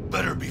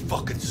 Better be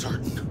fucking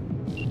certain.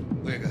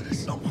 We gotta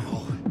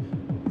somehow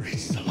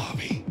reach the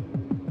lobby.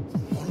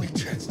 Only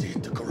chance to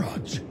hit the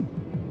garage.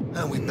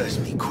 And we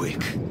best be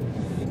quick.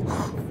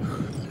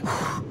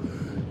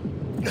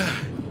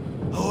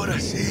 Ahora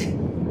sí.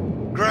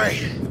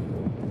 Great.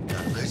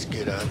 Now let's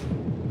get out.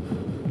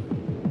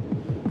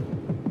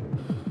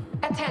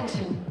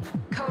 Attention.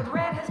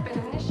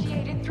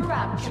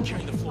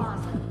 the floor.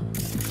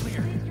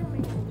 Clear.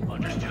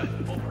 Understood.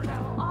 Over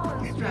now. All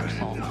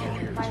instructions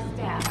given by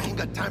staff. I ain't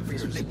got time for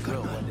your lip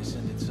Grill when they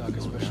send in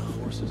Saka Special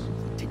Forces.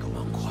 Take them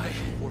out quiet.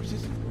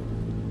 Forces?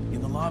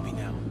 In the lobby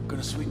now.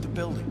 Gonna sweep the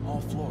building,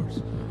 all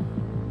floors.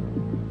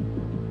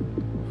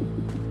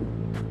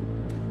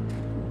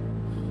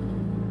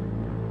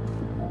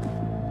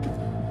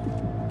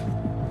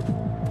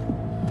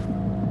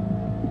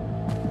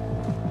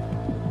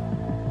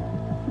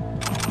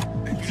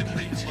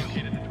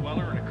 Located the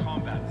dweller in a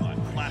combat mod,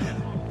 flathead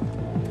model.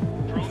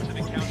 Drones have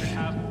encountered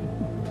half.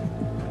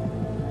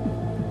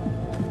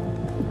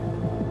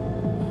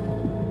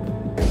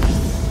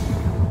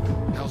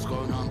 Hell's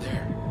going on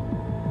there?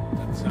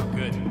 Doesn't sound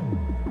good.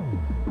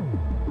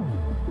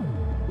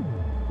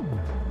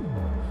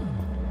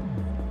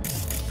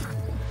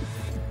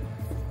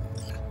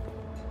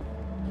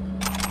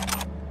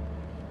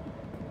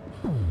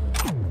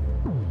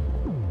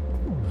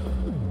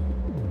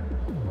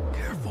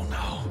 Careful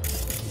now.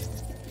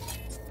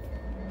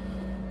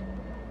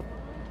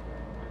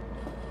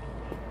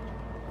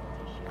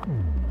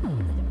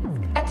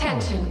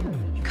 Attention.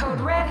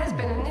 Code Red has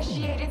been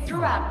initiated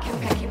throughout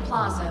Konpeki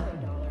Plaza.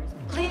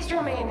 Please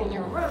remain in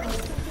your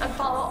rooms and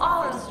follow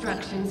all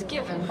instructions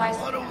given by...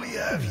 What do we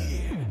have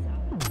here?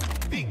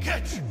 Big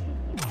catch!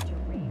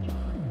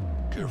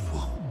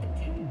 Careful.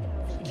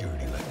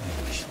 Security like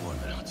me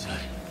swarming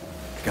outside.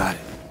 Got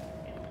it.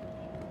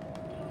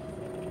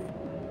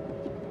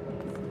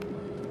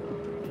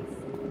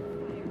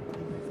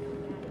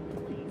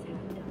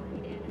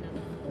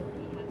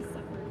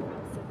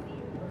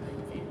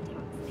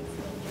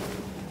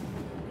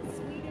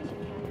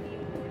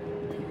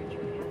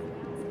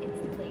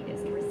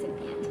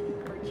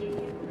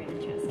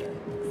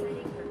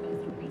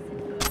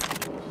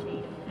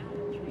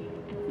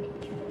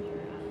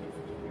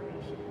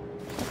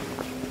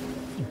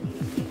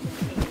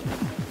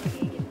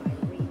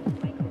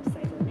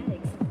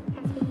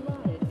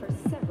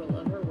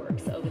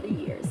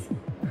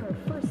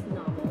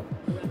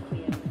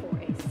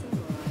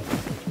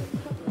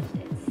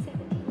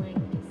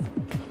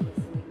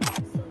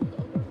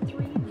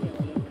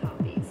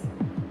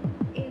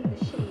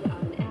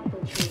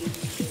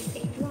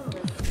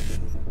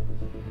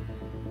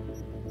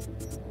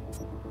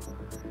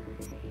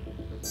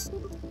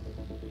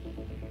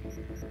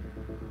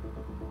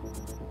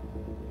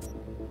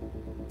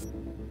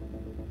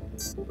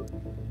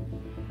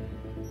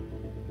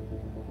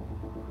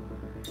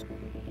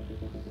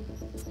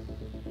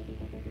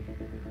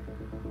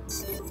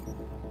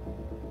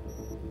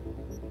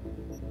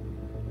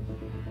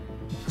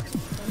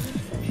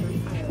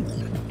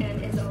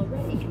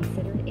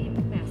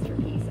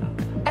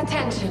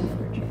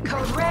 Attention.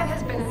 Code Red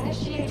has been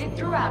initiated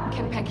throughout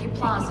Konpeki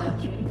Plaza.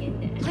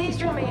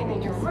 Please remain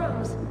in your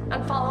rooms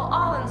and follow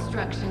all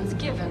instructions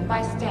given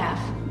by staff.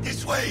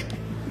 This way!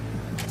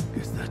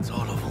 Guess that's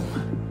all of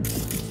them.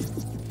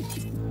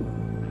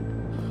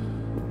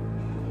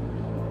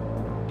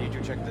 Did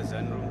you check the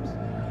Zen rooms?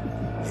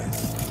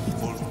 Yes,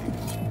 full.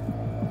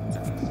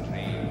 Nothing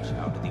strange,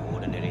 out of the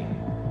ordinary.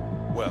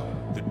 Well,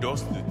 the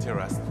doors to the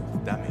terrace is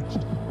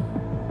damaged.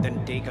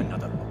 Then take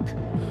another look.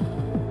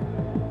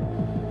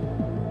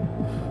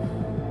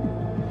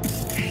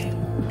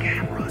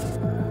 Cameras.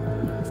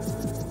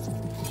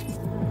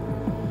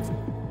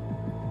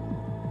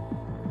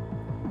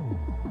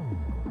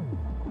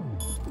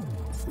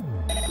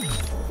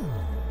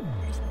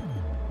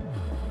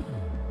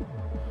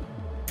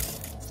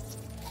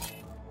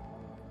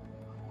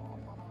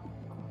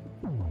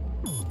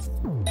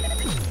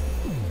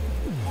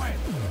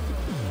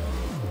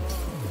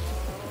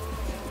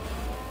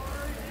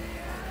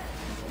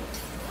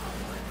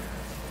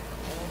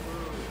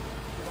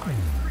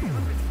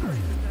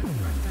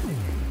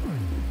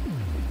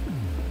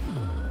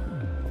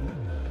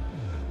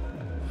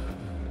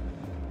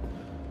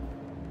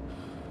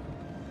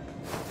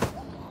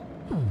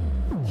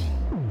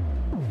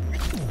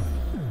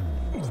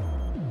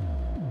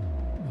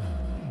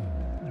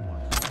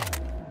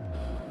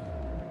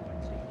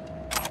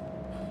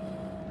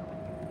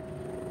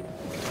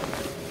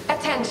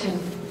 Attention.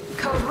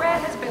 Code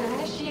Red has been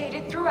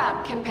initiated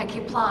throughout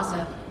Konpeki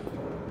Plaza.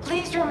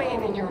 Please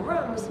remain in your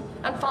rooms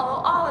and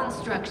follow all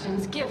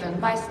instructions given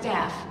by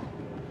staff.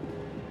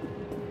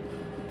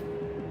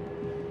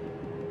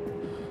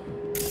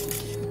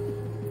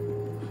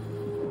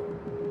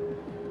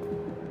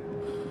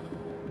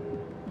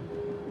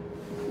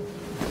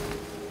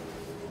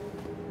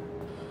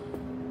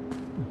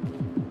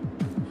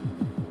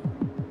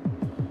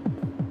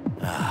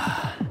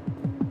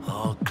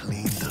 All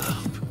cleaned up.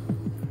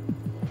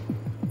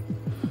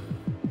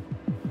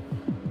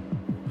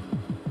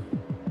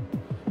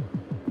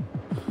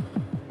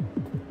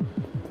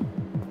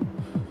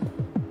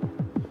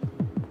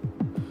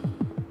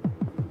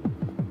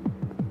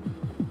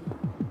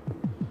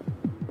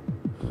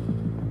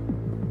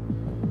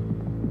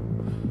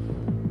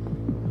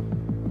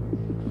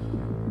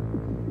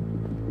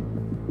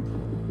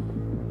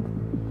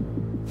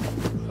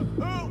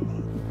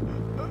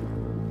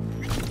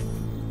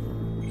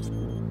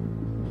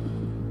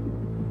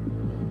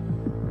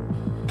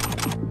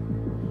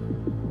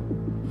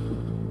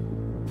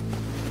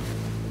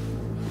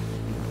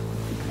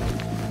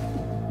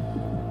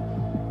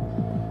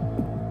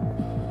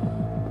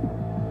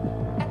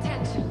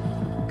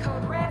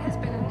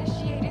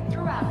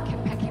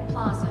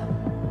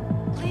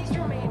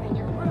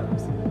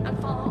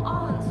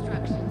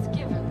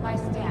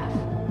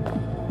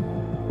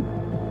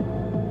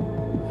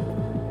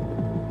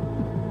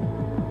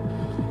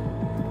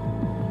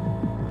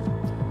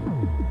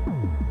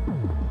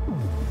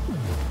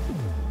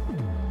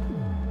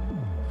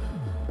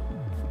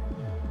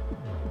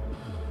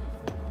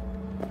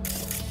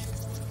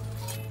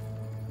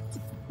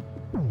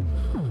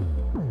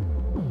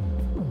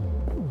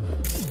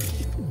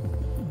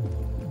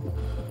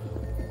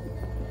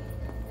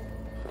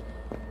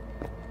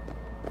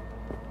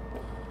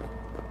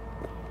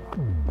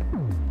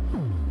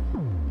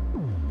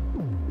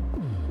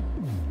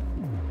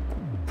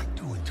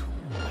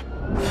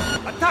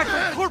 attack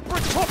from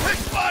corporate corporate!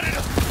 Spotted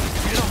him!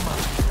 Get on my...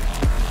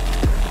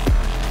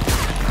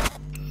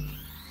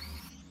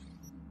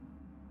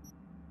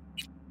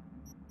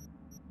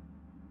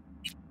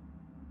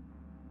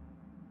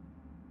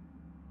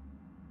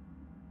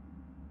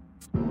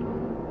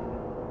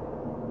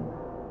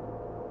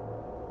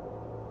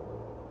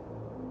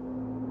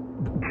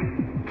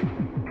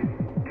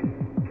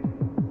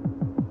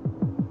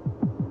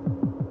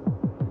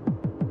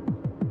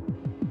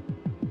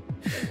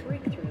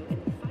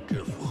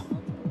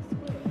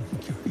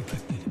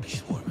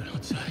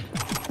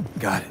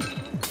 Got it.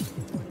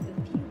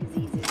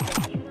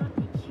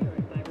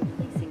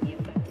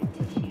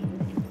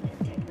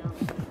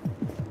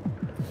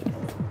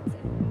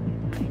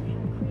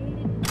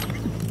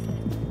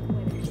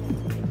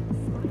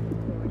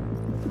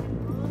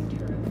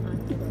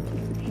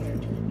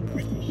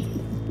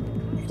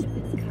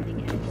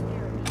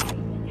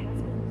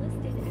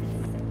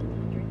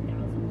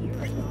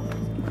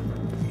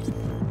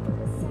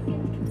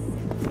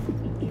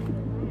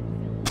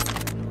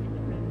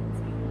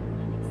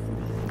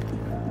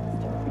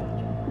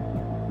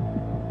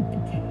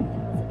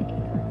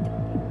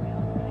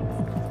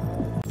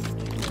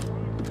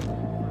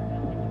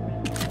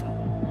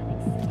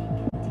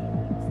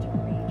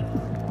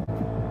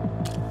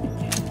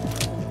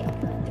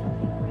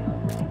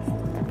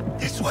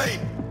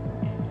 Wait!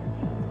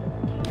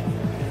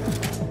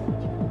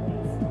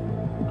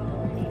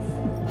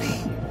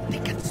 They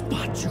can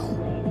spot you.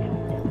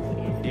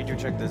 Did you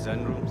check the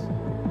Zen rooms?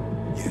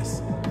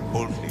 Yes.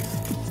 Hold please.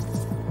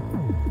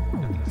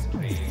 Nothing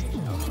strange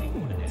out of the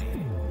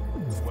ordinary.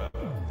 Well,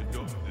 the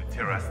door to the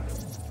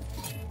terrace.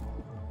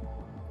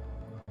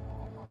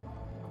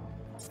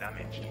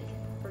 Damaged.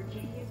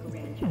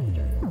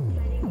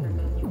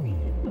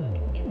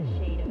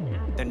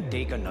 Then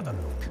take another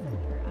look.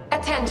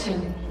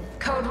 Attention.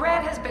 Code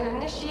Red has been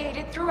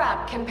initiated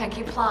throughout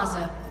Konpeki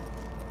Plaza.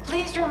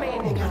 Please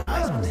remain in your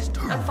rooms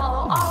and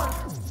follow all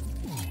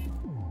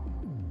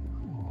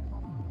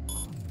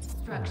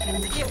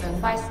instructions given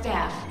by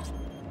staff.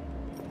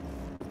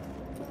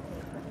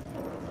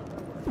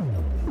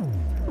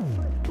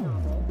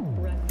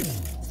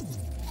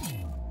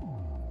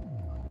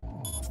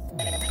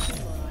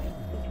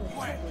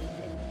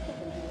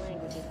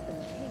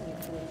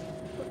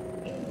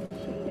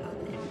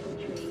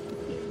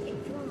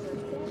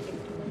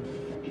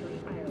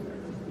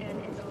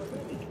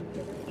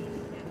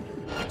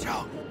 Watch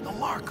out! They'll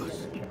mark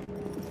us!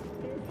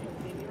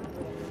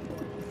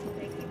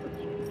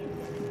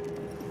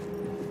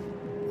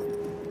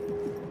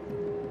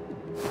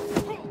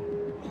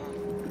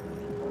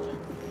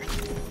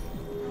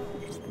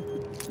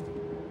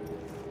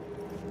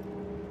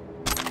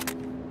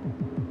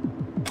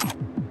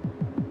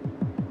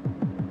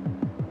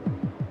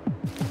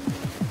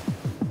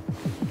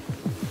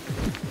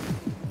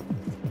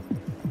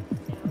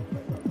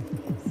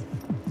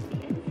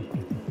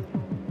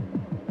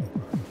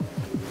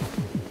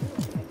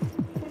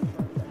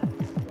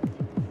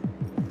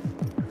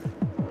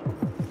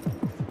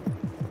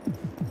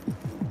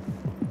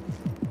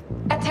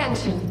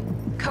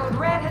 Attention. Code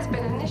Red has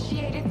been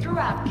initiated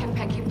throughout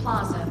Konpeki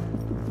Plaza.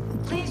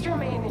 Please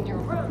remain in your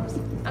rooms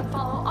and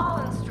follow all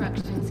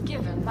instructions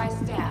given by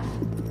staff.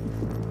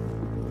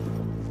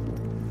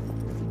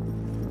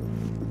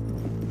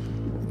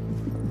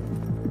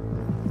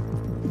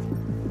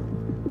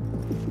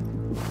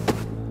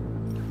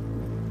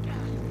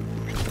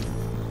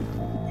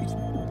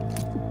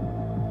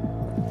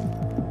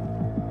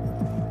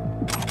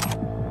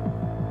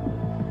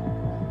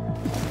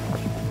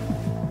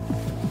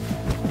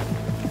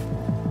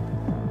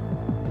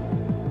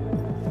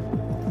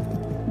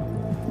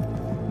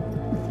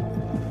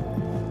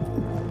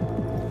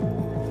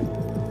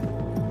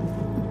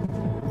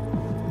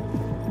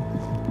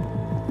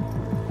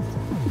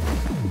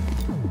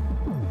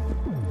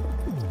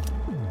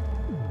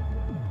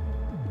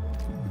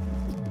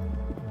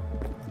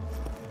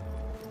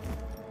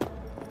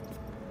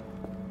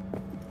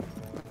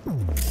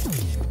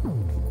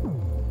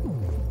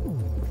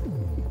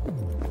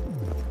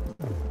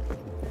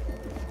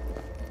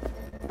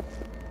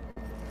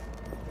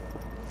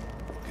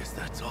 Guess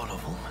that's all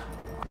of them.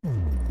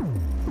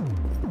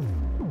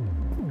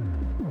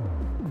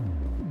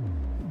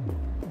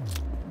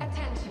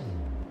 Attention.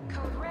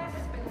 Code Red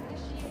has been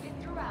initiated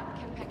throughout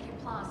Konpeki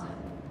Plaza.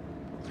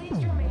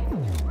 Please remain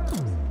in your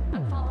rooms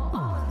and follow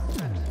all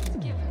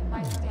instructions given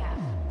by staff.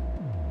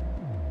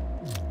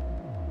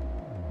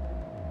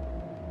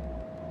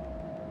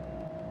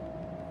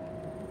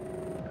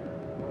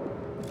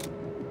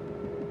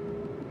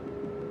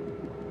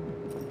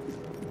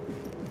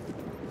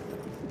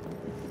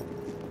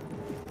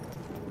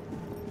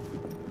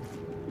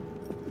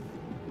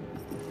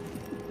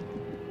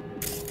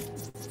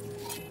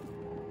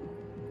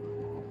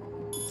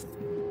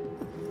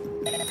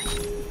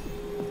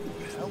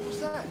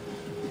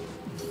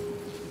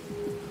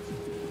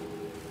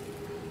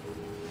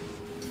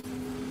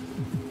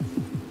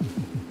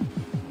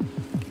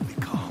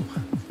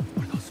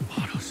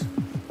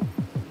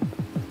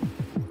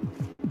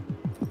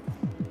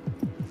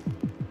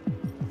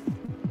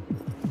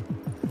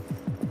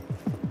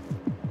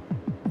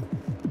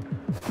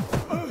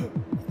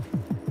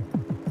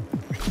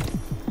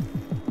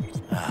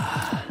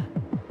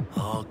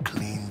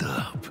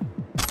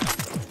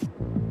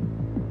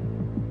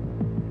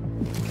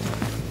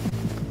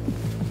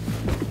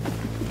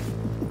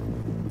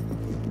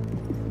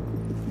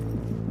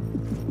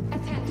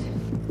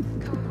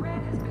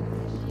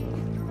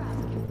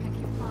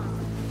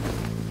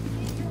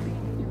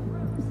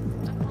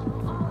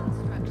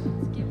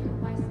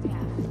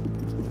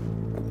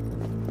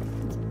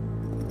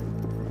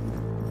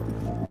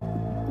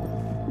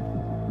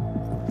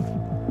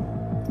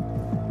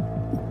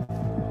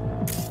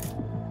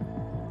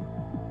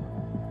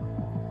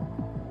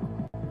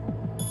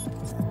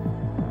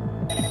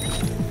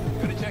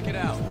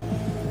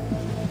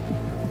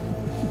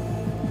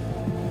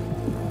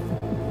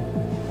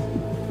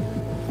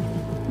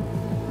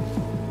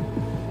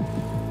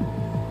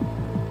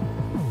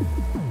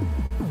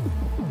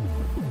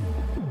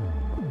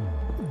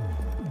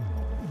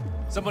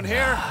 Someone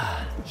here?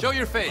 Show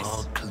your face.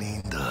 All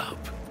cleaned up.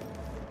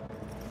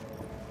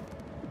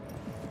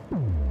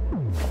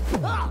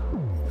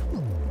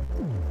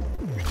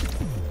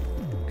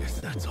 Guess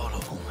that's all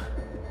of them.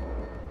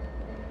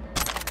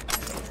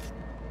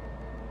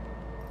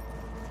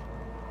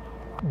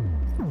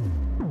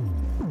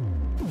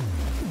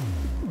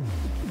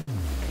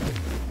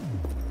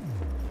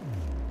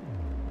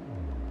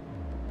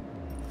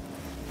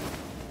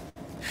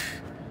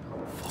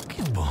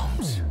 Fucking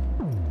bums.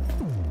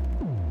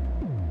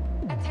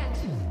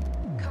 Attention.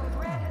 Code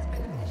Red has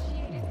been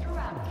initiated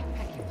throughout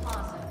Konpeki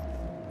Plaza.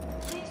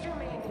 Please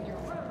remain in your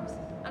rooms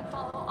and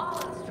follow all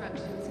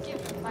instructions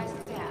given by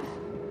staff.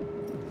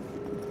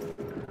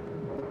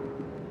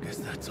 Guess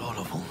that's all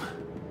of them.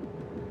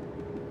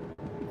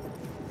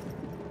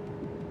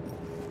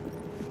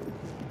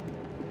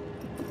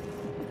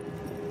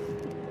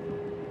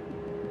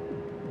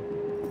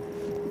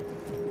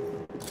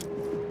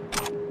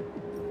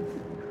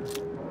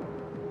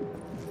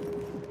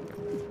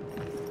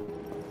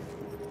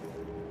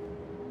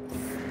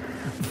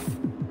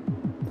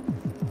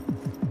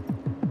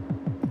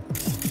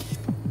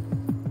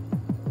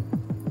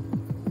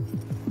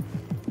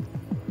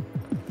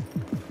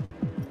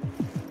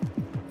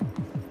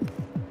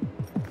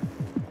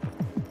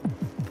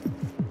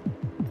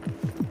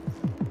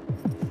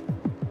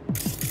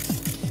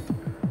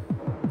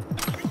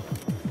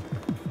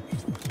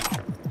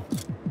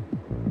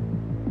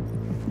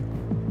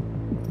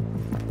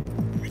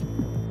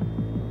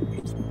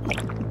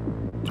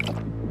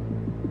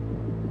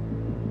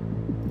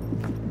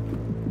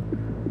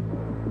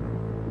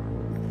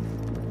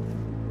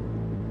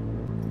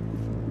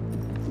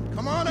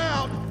 Come on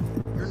out!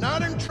 You're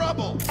not in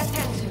trouble!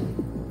 Attention.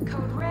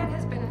 Code Red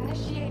has been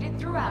initiated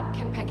throughout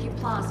Konpeki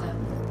Plaza.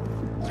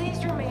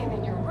 Please remain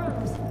in your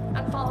rooms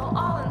and follow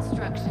all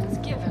instructions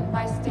given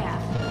by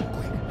staff.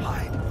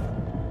 Hide.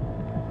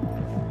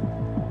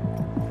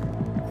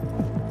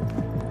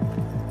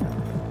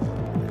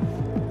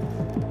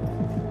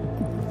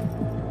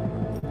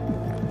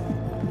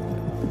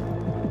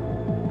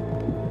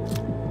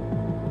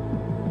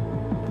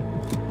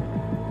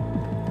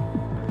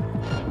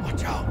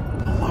 Watch out!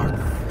 No mark.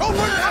 Over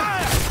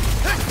there!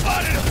 They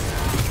spotted us!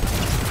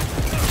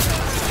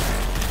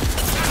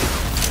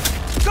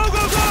 Go,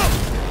 go, go!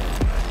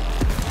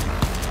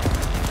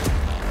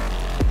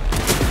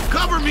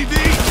 Cover me, V!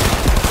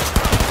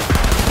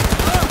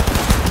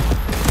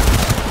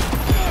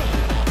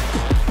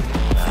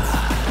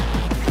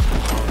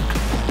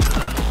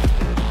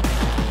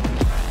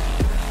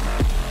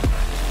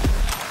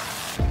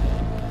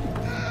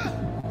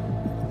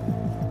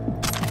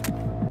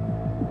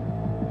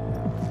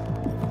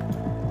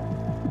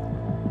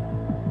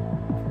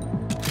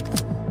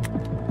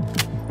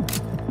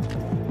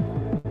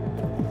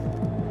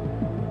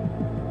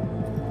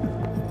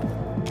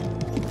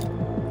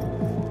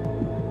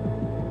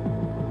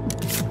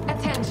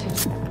 Attention.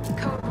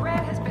 Code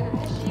Red has been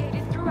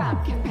initiated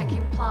throughout Konpeki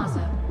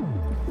Plaza.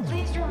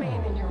 Please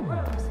remain in your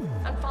rooms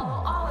and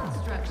follow all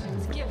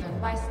instructions given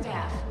by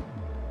staff.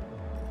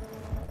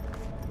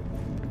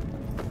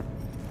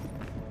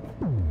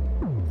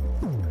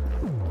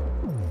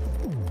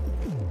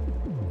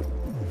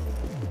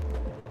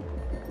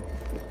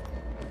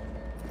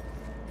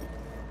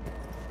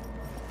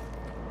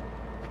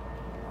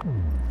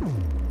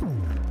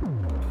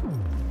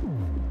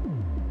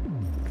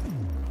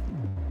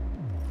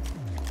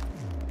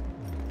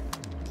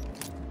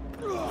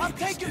 I'm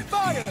taking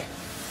fire!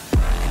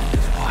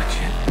 Just watch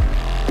it.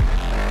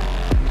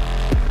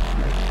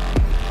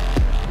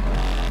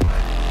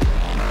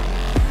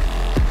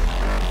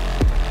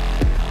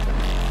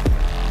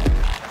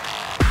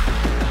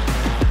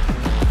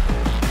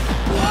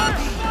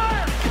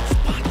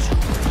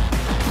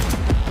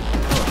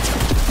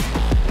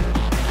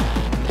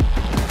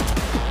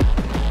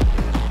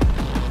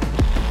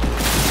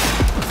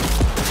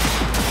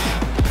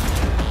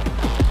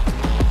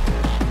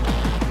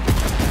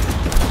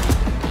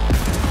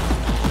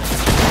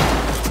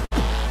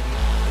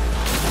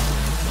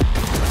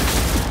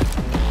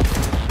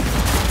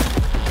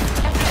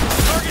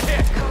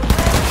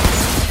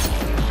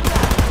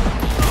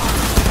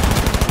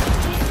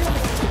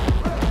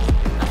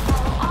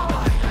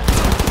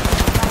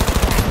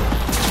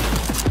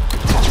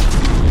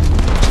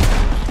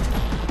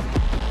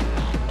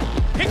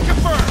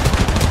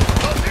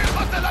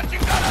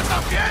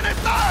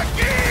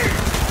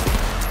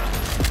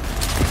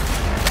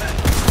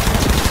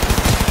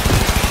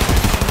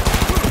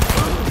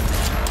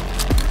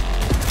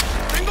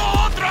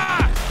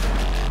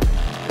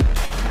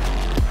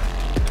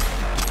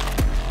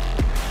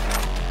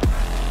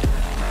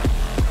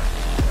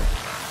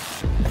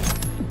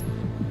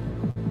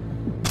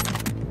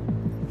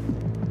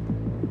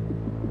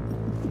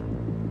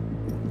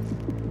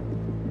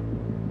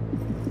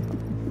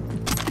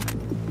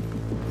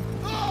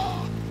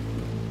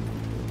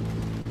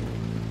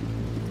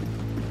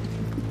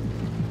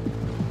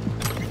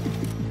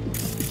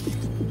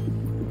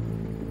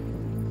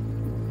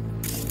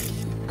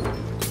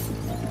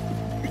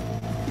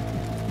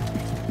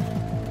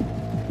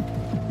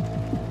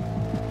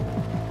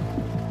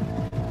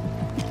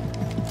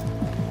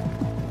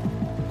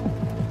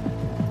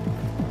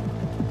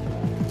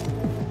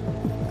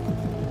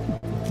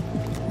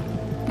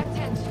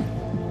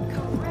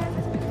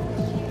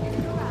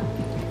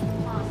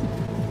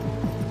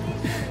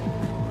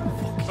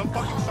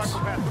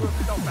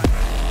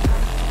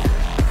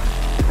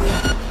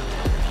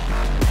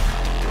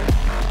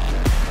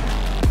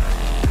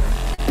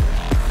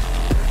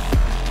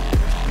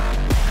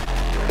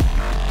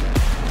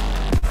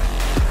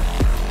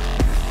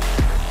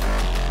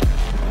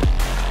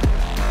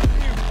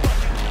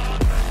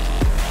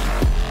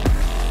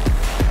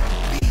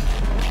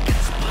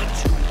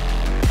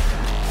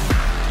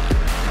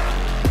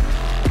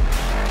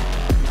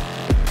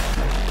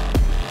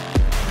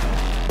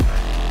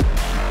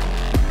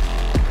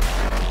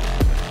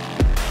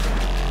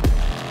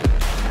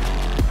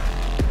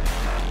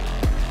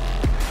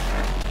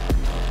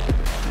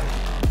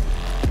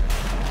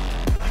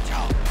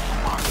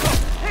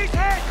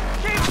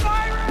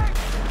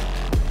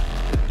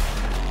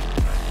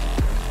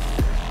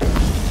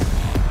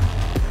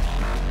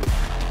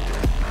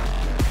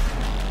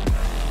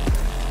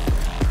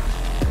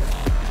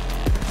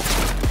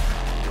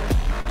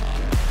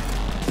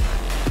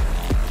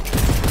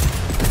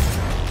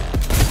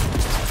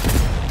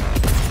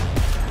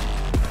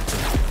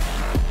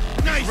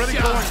 Really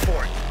going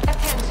for it.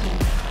 Attention.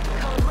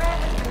 Code Red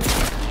has been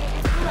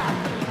initiated throughout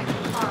Konpeki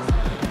Plaza.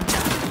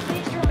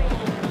 Please remain in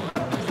your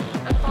rooms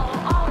and follow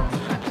all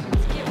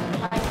instructions given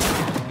by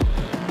staff.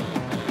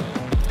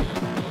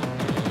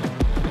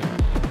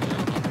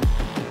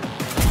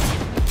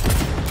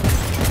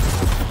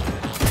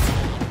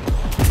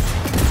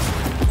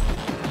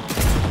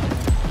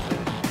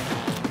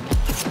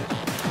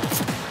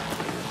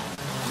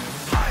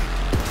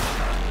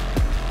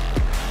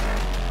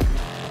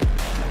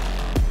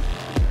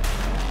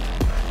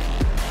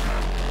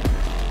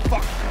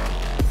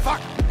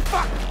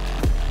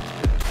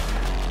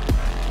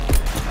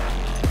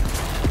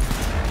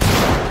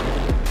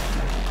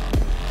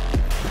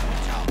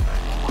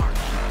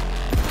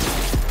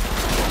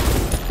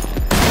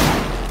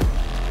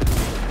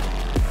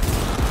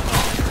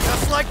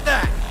 Like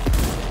that!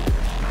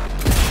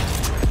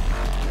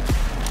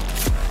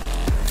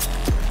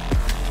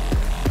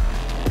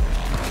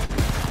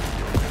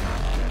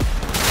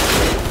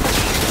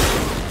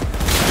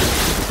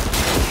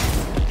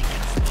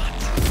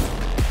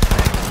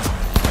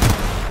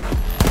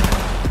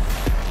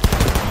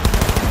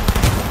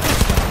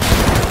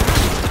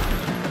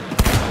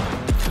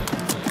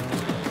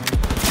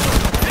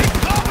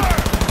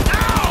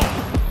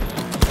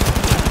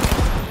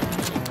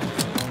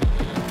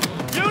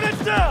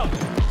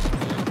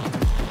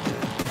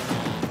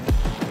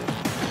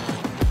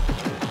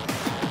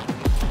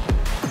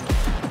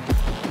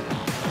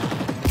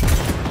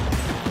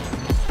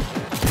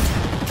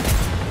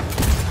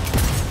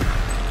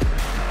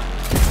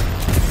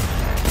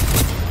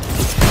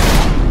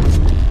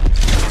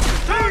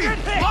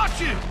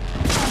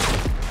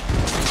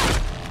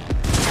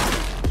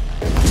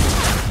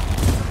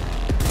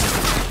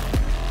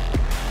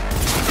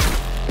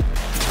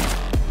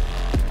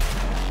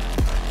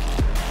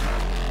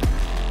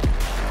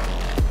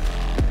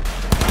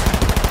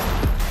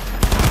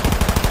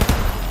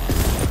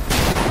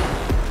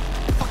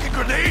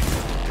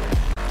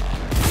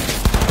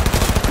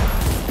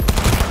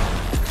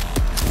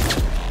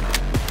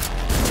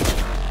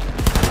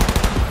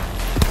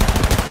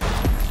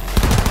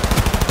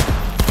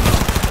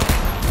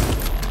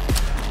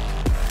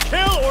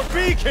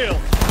 Be killed!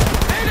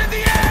 Hand in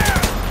the air!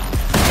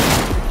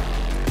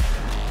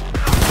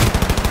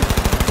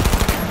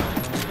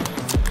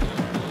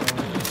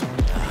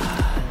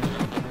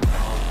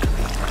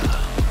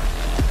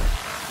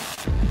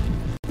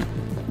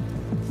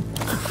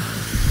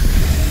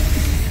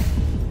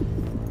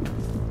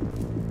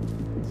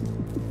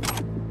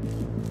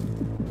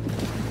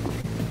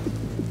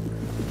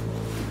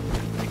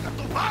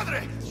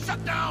 Padre!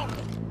 Shut down!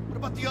 What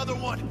about the other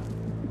one?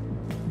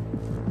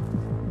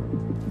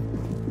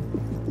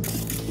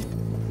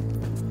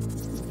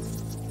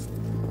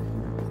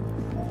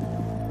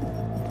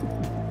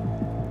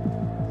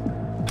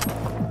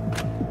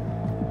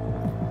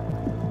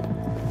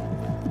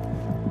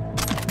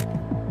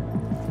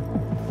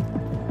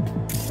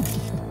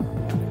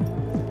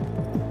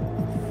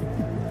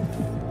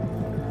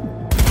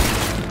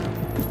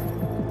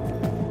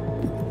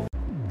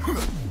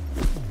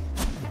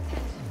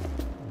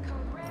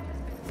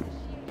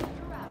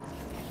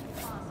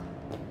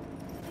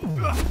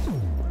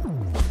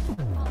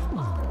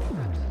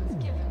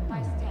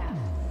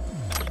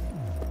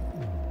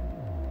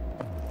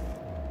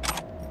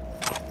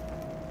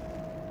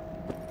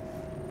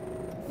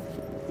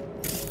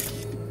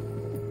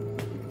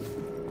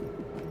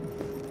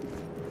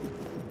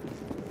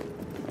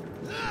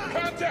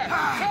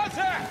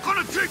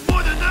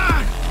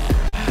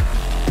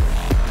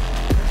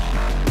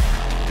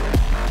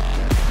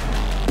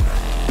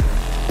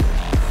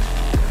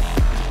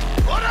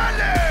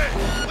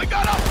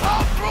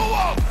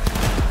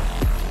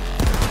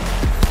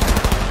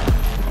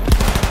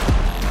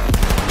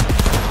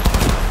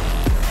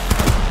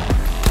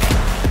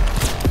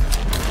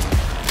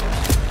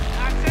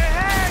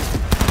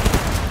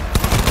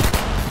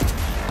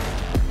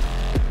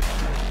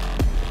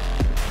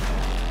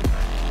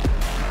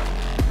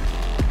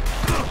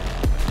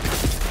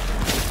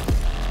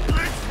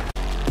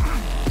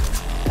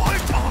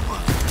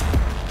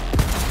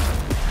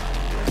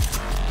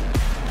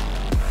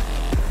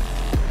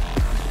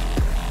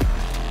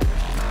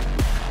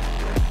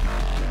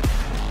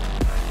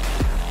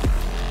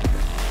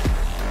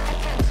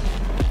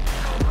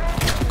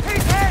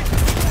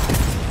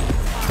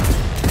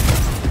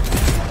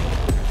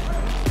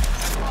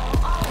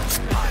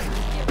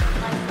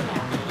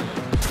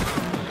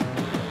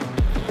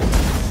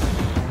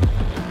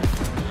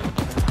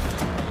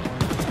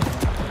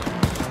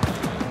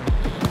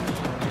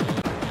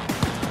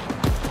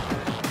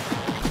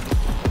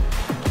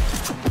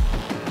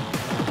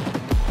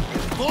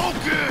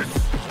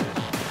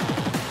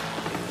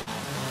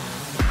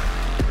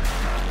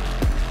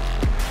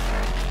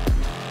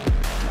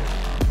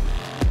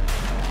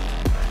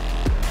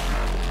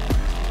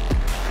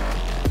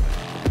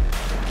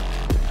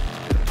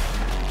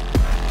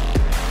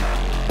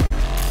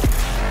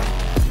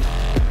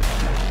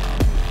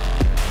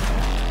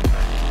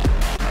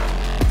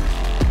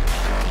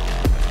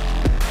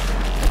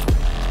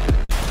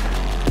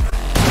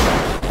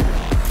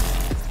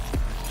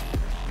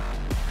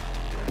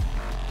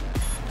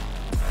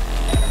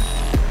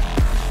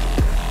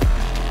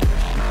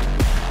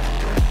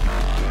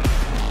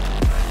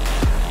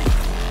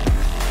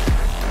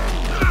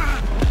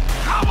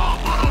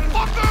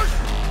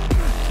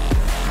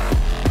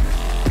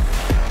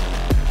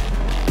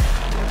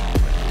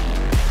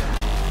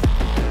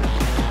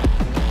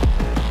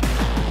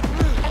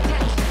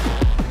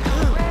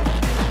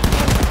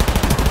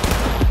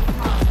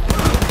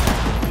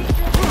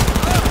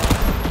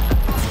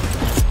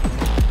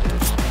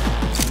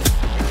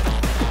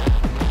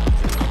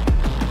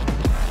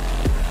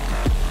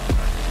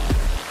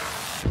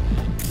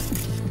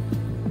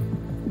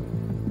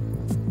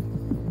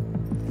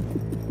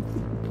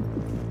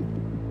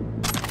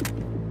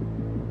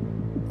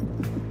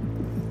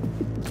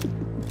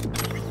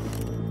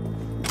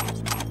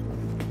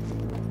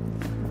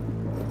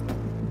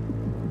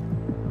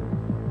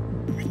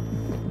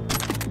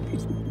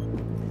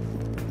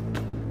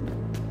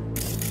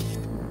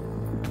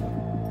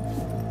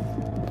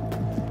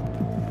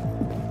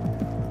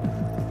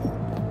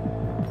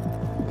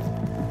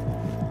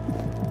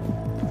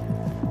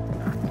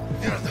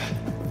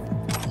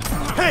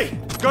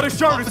 Gotta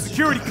show the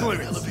security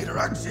clearance. Elevator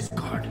access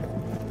card.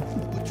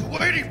 What you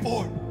waiting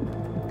for?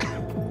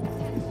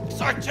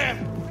 Sergeant!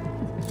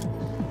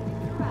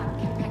 Throughout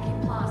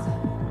Konpeki Plaza.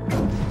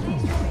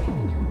 Please remain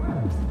in your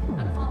rooms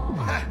and follow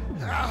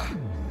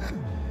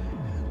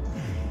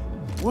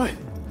What?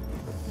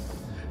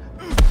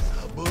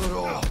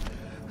 Yorinobu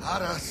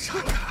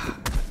Arisaka.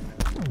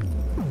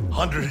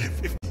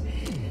 150.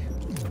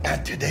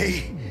 And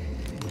today,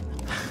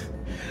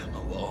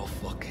 of all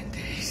fucking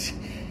days,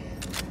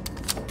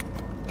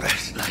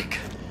 that's like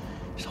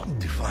some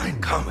divine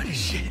comedy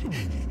shit.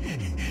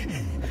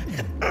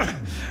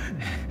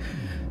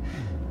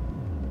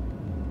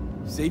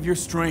 Save your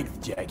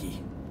strength,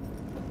 Jackie.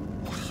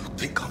 What do you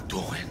think I'm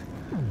doing?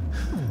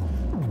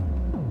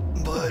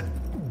 But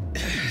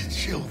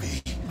she'll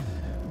be.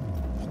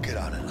 We'll get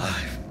out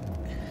alive.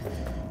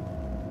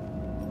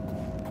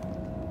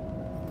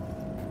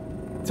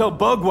 Tell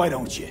Bug, why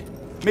don't you?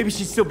 Maybe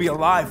she'd still be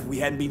alive if we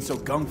hadn't been so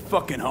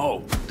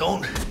gung-fucking-ho.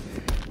 Don't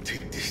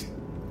take this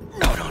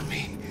out on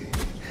me.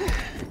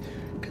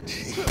 Can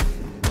see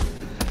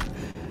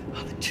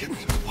how the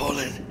chips are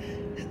falling.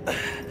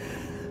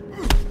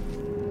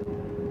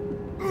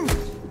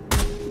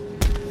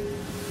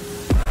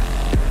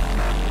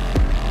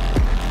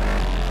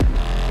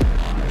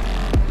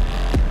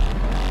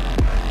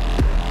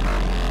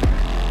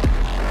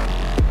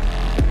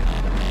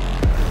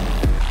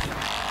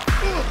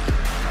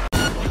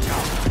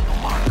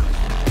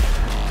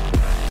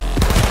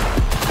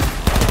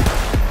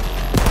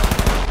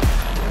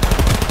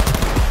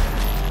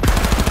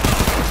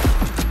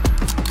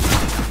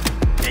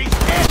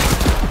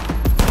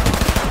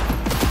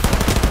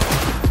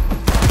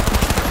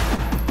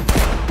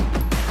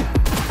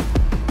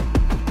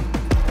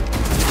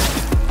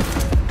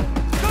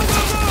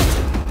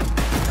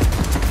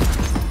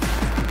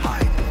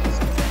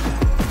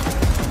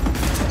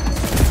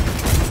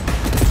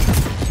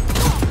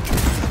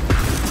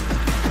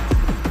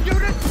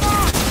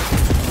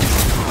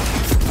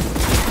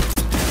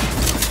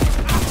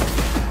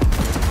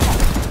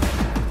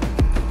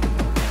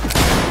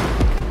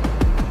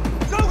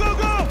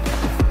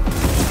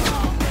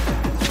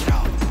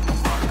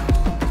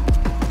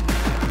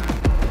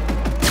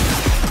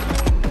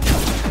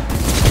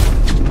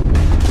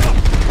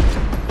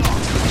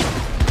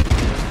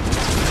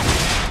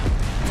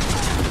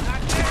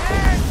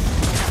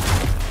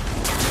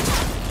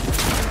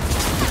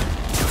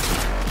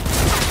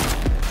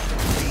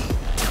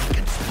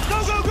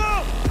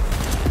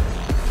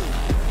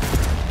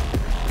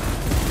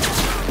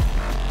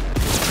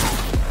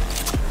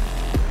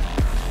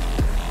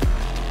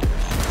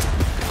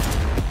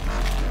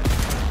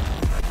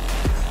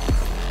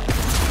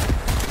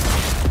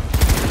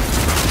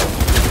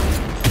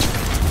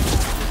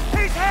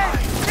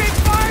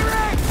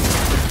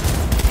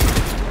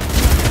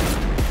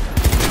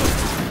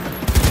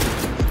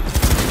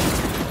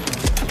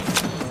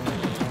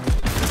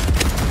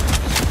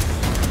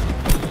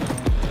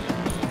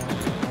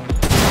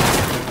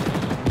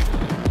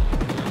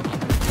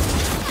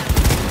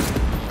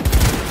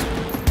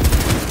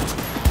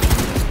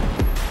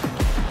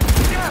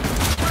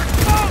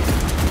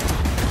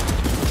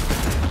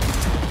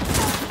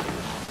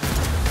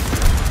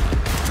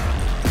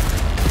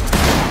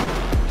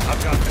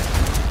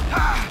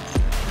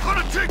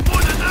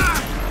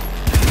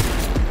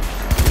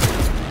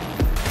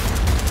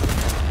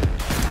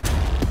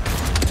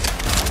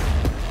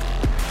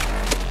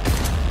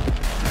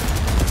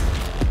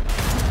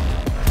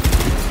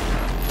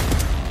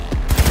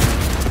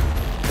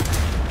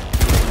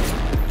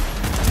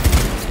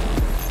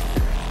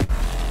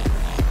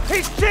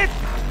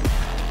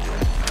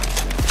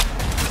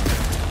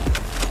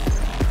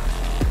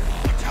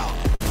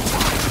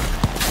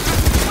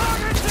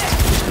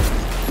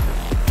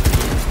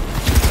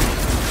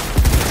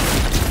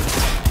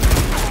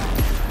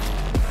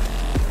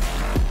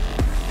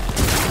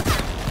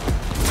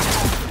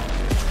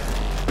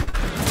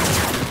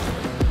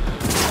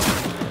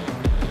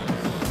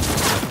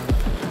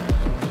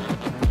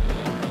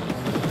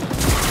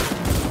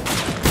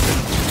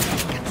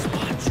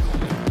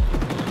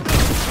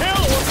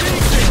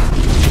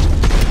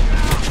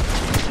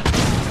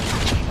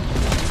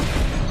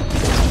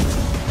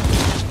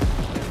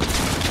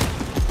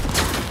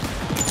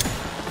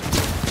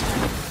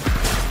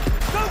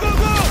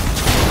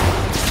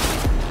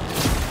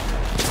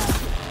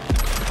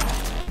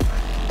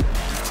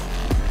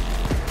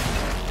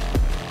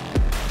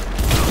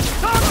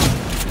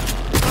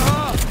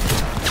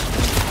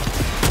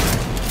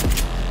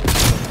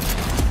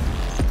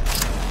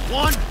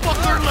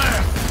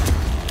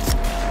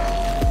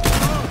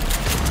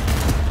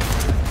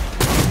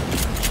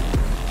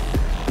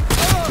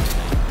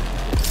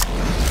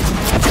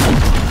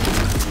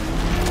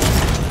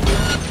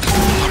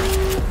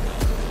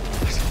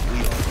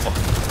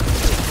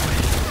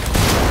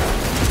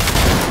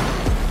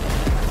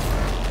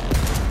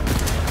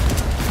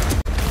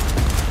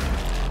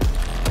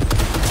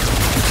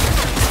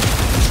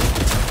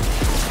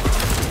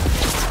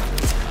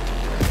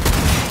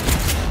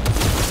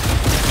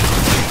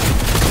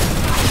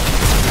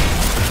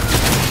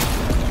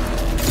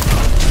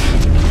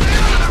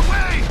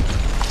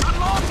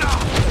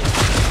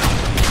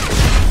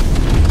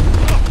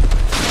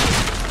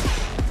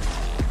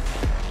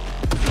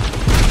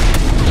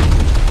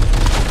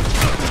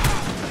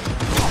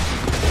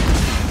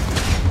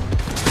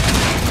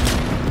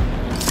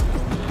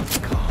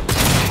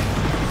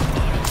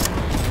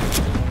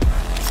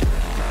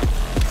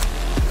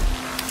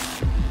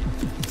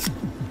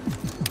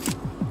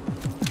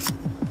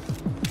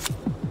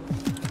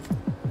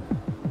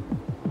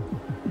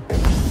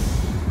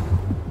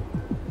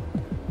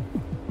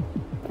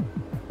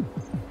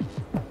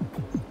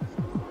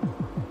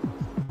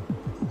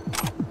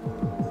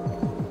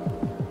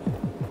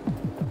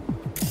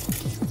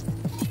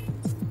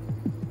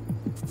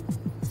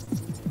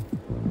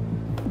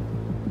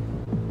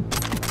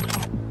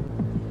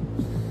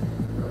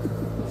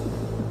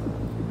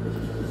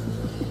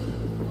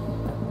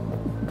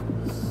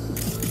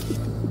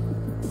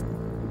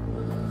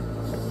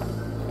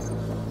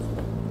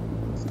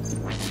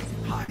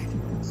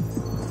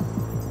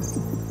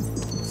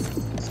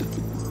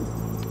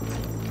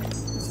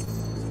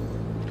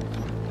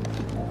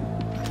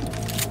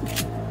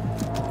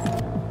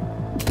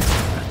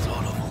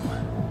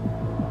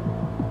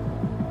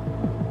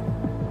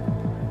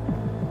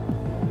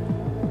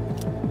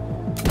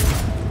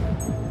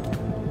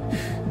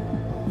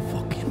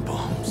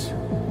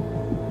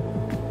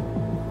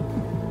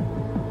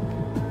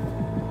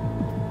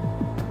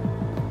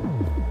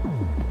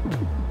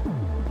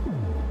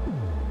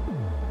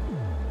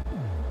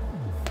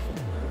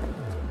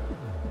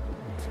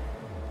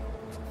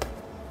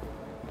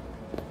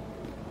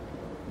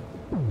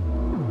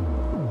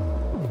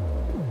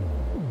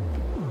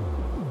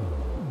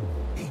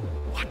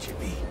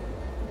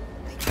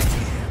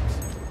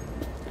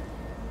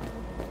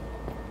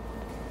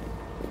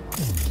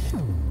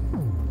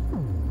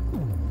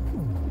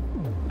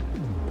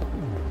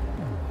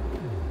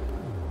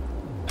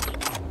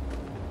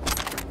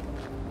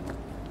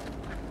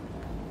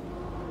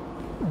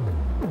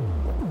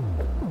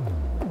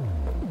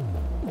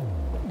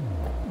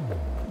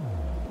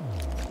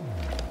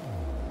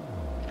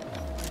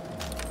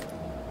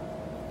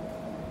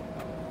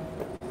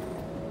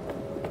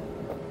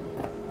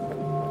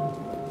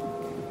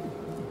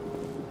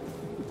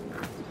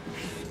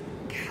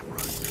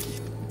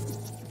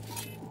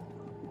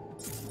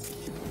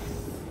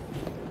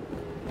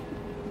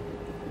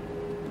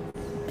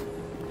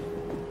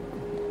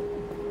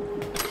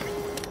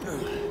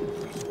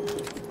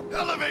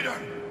 elevator!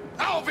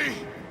 Alvy!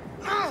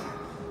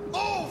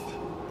 Move!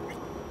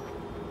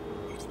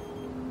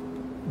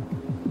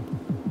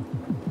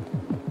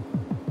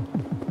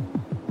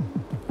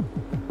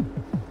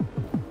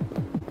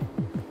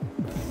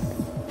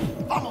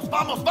 Vamos,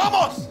 vamos,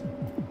 vamos!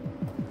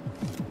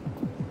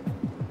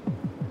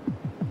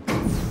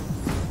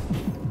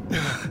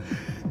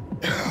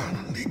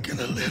 Leaking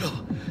a little.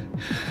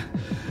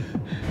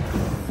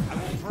 I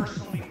will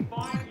personally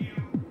find you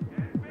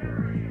and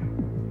bury you.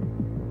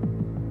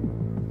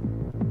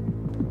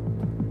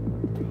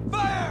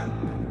 Fire!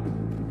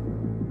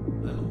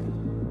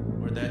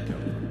 Where'd that go?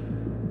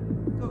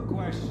 Good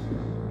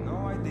question. No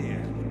idea.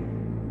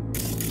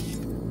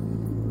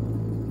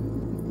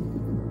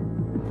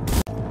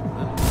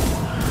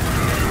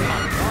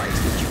 I'm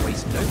advised that you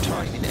waste no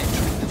time in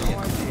entering the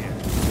vehicle.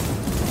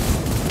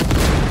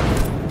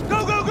 Go,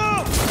 go, go!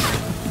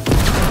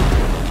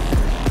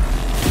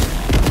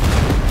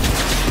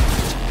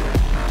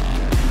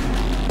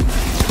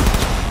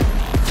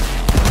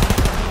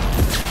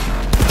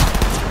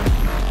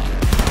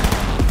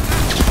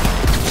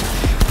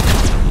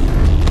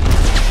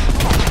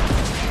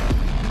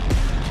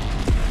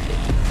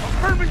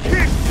 Herman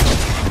kick!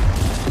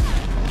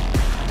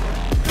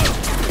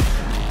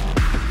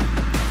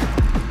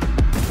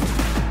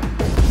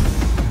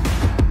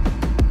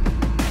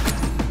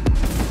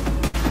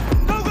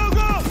 Go, go,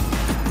 go!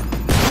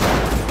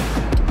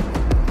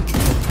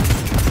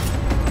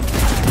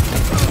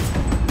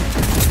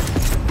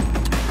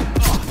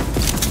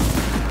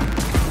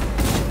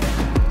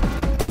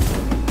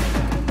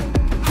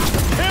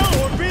 Kill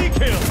or be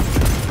killed!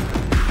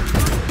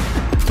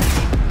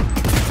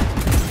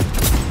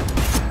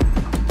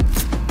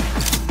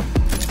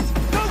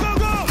 Go, go,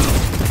 go!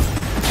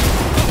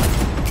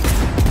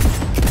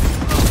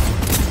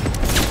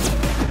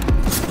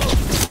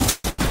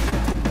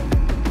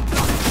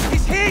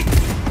 He's hit!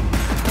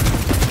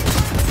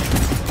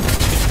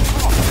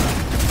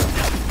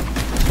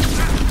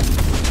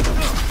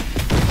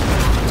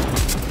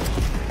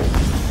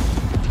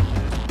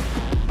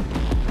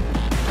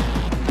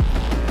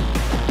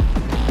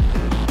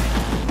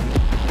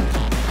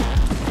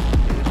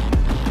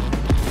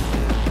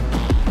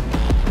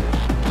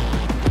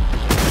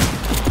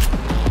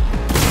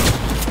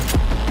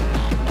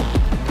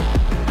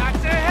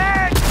 That's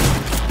ahead!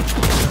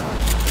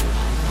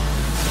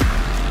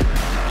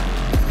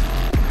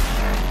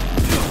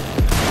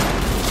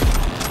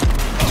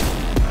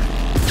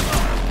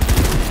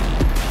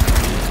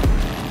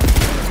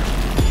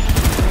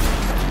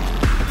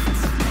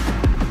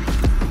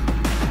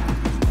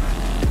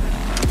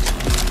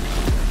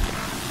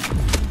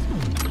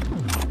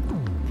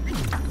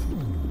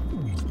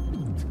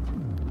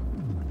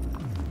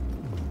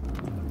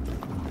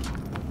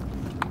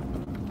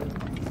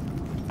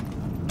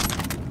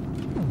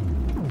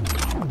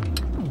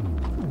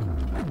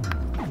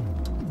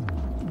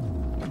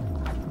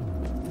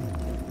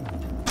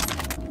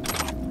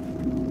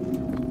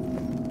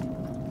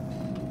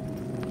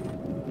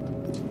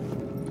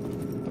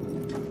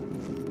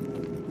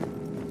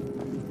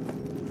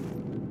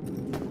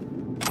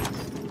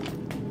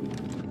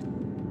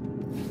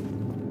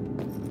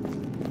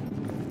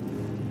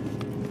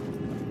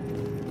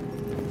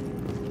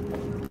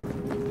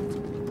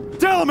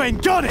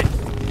 Delamain, gun it!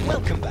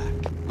 Welcome back.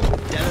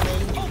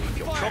 Delamain, you leave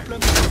your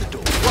problems at the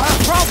door. We'll have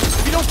problems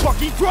if you don't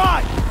fucking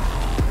try!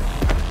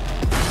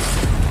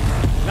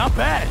 Not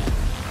bad.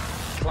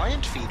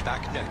 Client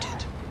feedback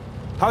noted.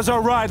 How's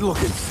our ride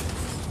looking?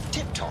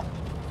 Tip-top.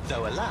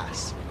 Though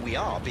alas, we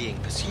are being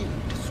pursued.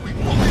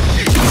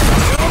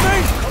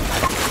 Delamain!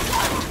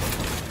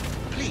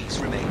 Please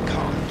remain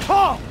calm.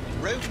 Calm!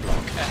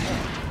 Roadblock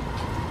ahead.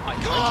 I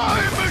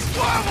can't use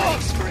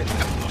place for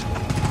impact.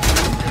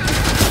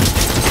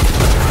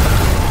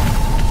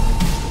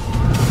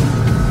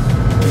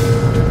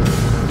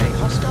 A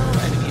hostile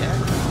enemy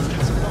aircraft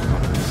has a lock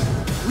on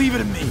us. Leave it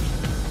to me.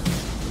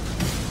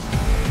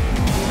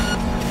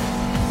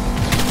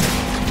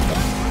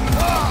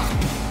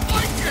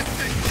 I get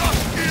this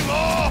fucking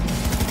off!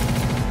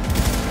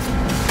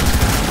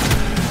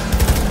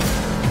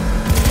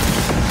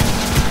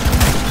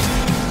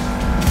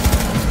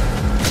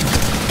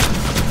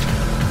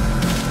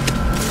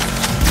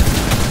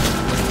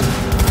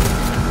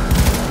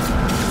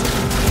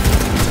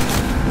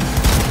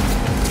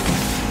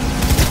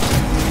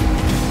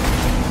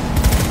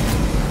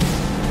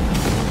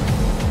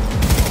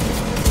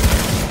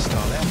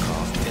 Hostile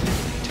aircraft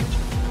eliminated.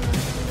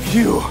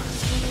 Phew.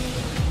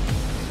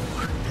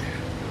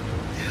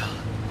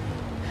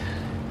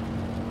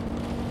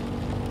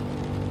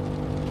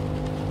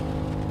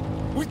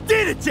 We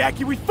did it,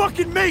 Jackie! We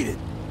fucking made it!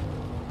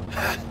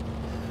 I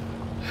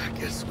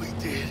guess we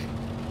did.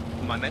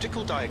 My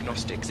medical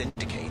diagnostics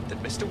indicate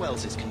that Mr.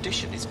 Wells's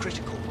condition is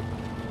critical.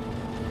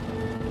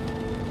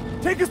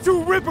 Take us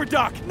to Ripper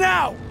Dock,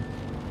 now!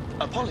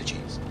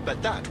 Apologies,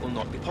 but that will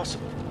not be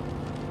possible.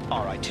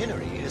 Our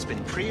itinerary has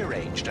been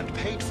pre-arranged and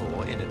paid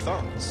for in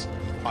advance.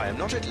 I am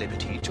not at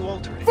liberty to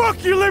alter it.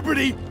 Fuck your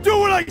liberty! Do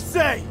what I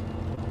say!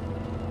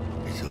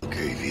 It's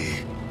okay,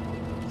 V.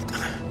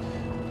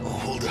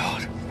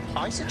 God.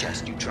 I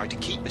suggest you try to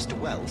keep Mr.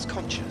 Wells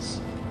conscious.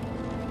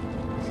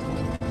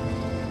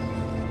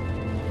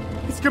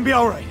 It's gonna be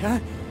alright, huh?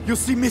 You'll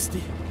see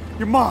Misty,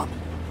 your mom,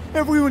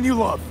 everyone you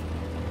love.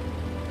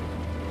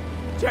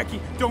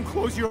 Jackie, don't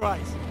close your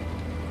eyes.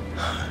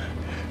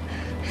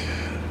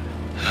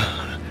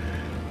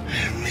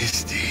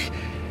 Misty,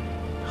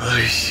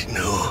 I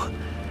know.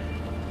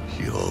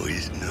 She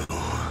always knew.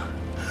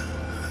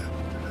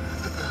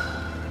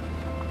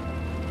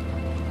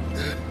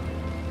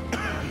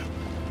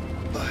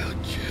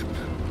 Biochip.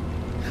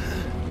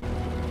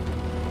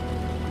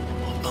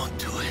 Hold on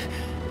to it.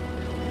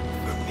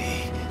 For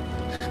me.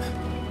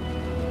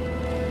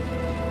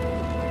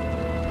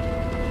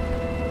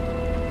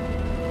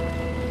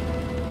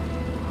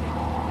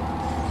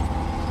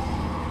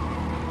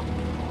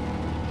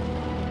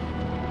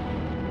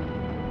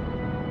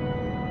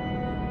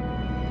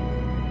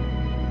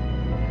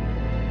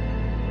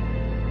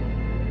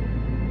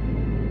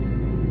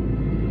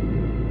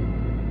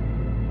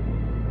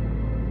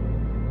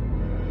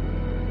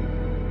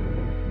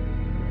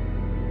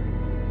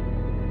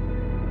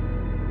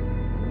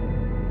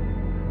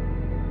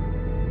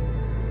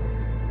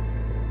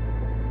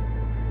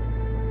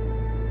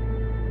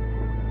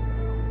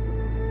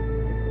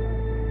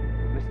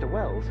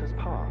 Wells has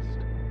passed.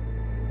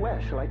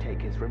 Where shall I take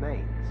his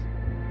remains?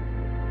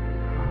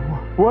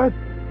 What?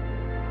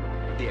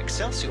 The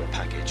Excelsior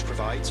package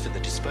provides for the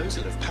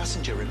disposal of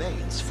passenger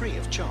remains free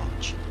of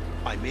charge.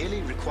 I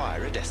merely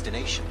require a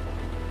destination.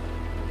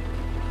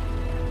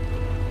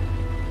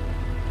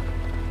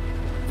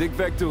 Dick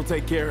Vector will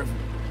take care of him.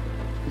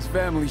 His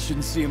family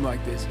shouldn't see him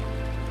like this.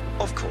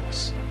 Of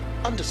course.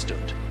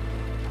 Understood.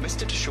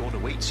 Mr. DeShawn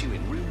awaits you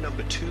in room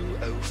number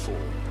 204.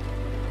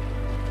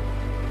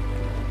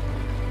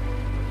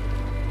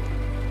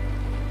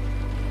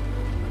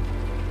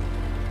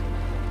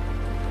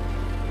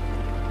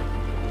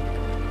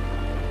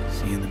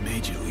 See you in the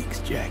major leagues,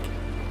 Jack.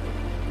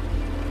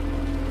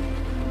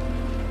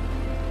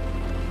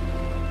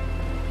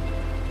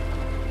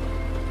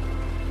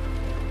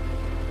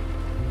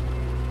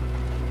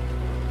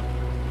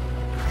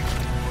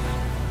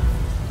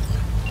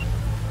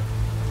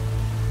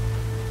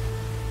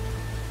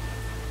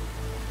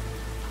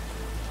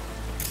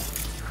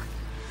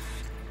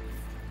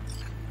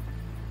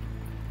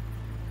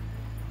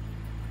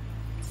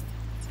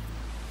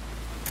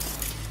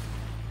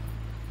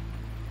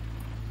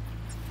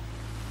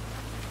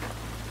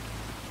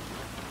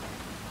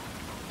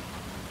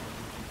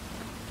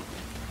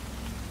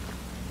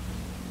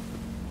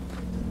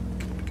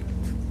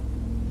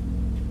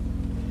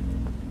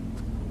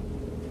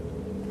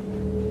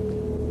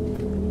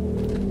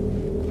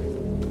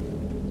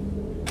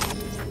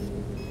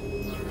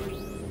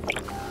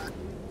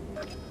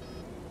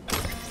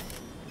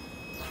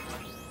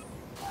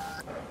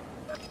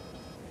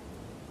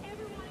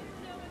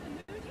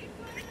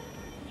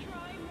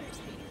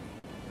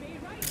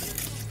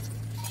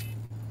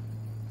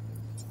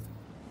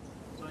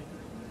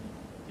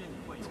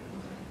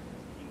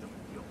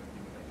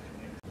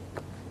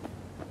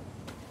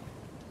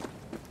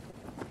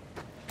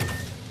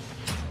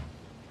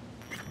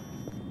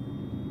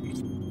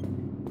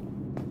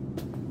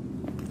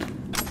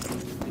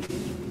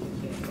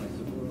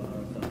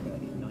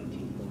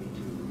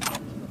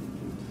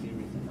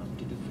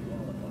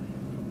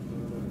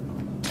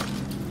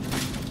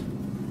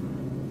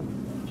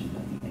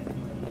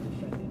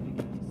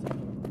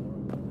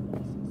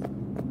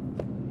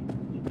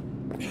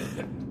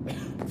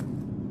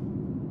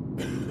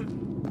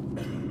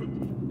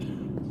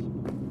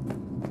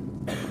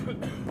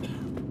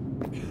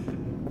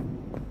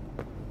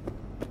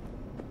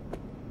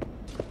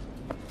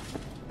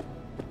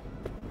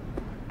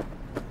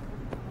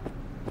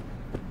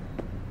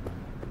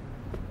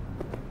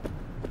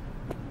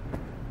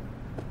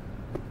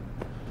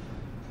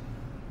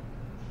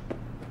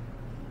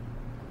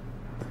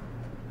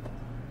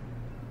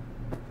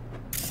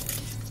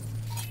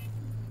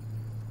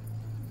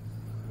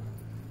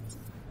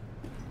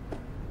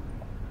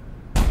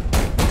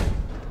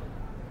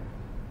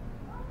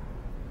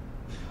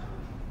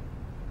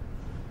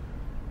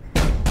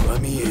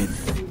 Let me in.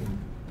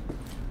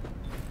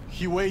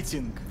 He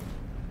waiting.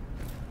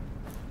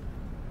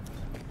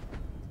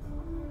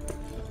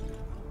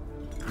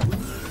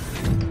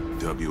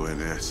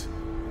 WNS,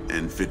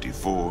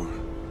 N54,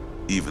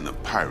 even the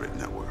pirate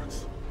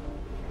networks.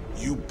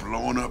 You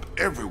blowing up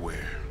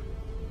everywhere.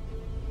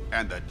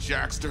 And the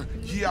Jackster,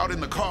 he out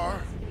in the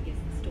car?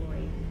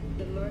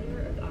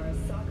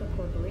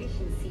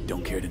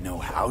 Don't care to know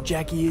how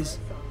Jackie is?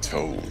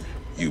 Told,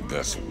 you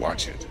best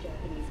watch it.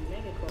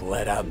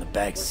 Bled out in the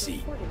back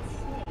seat.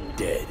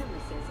 Dead.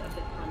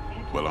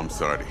 Well, I'm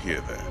sorry to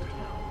hear that.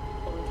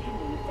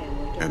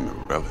 And the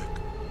relic?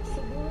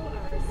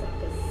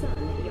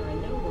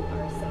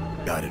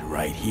 Got it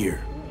right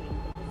here.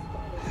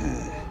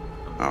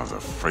 I was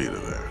afraid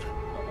of that.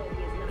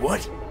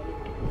 What?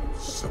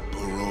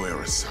 Saburo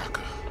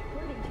Arisaka.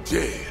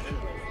 Dead.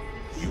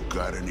 You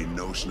got any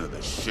notion of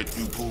the shit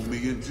you pulled me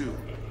into?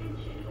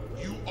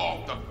 You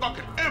off the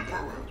fucking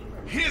Emperor!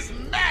 His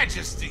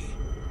Majesty.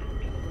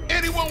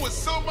 Anyone with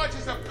so much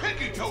as a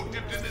pinky toe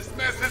dipped in this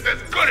mess is as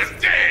good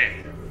as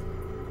dead!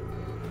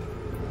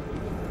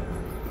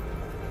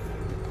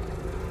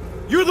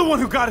 You're the one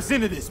who got us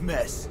into this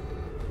mess.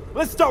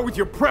 Let's start with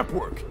your prep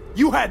work.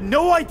 You had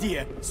no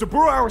idea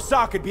Saburo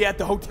Arisaka would be at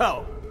the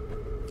hotel.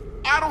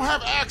 I don't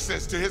have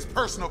access to his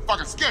personal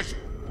fucking schedule.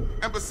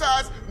 And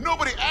besides,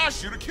 nobody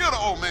asked you to kill the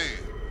old man.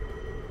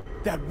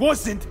 That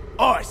wasn't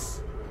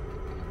us.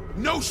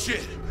 No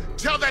shit.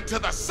 Tell that to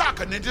the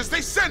soccer ninjas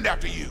they send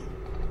after you.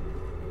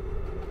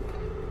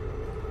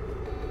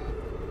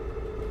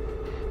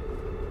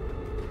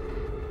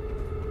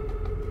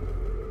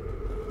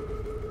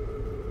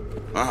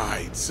 All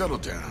right, settle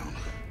down.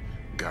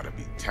 Gotta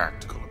be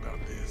tactical about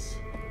this.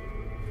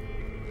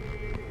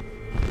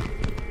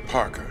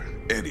 Parker,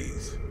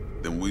 Eddie's.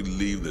 Then we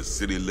leave the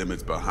city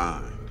limits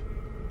behind.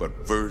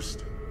 But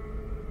first,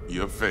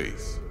 your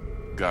face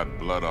got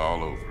blood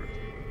all over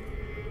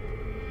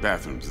it.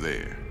 Bathroom's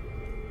there.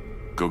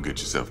 Go get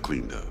yourself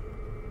cleaned up.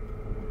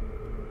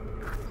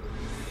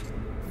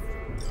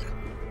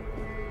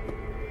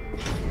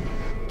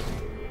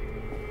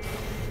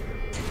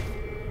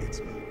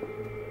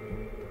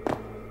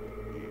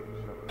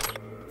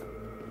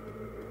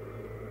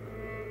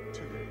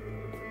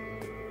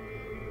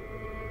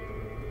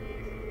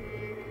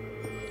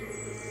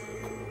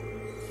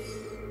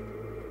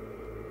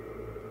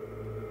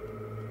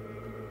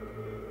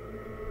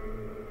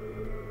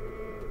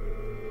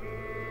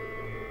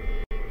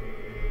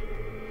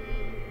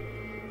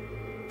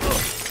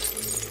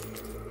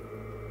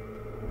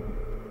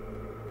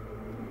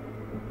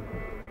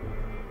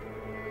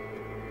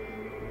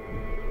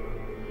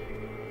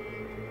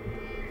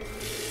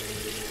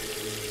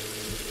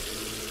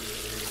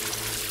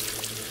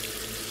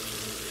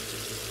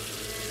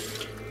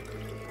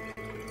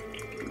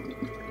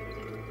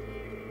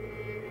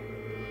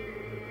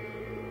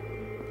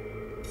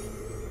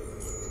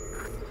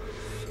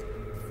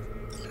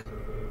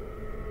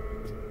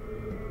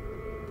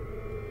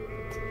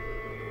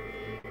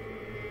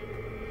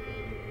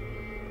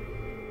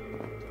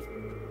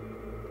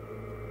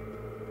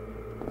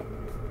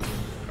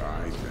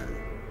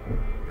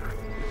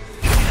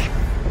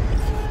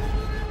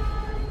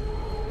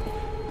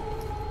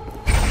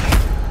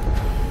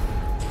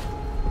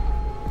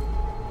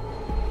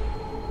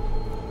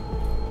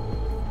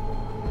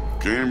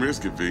 Can't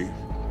risk it, V.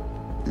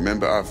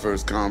 Remember our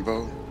first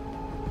convo?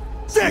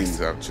 Seems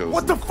I've chosen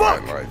what the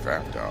quiet fuck? life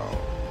after all.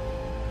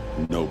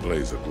 No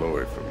blaze of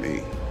glory for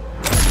me.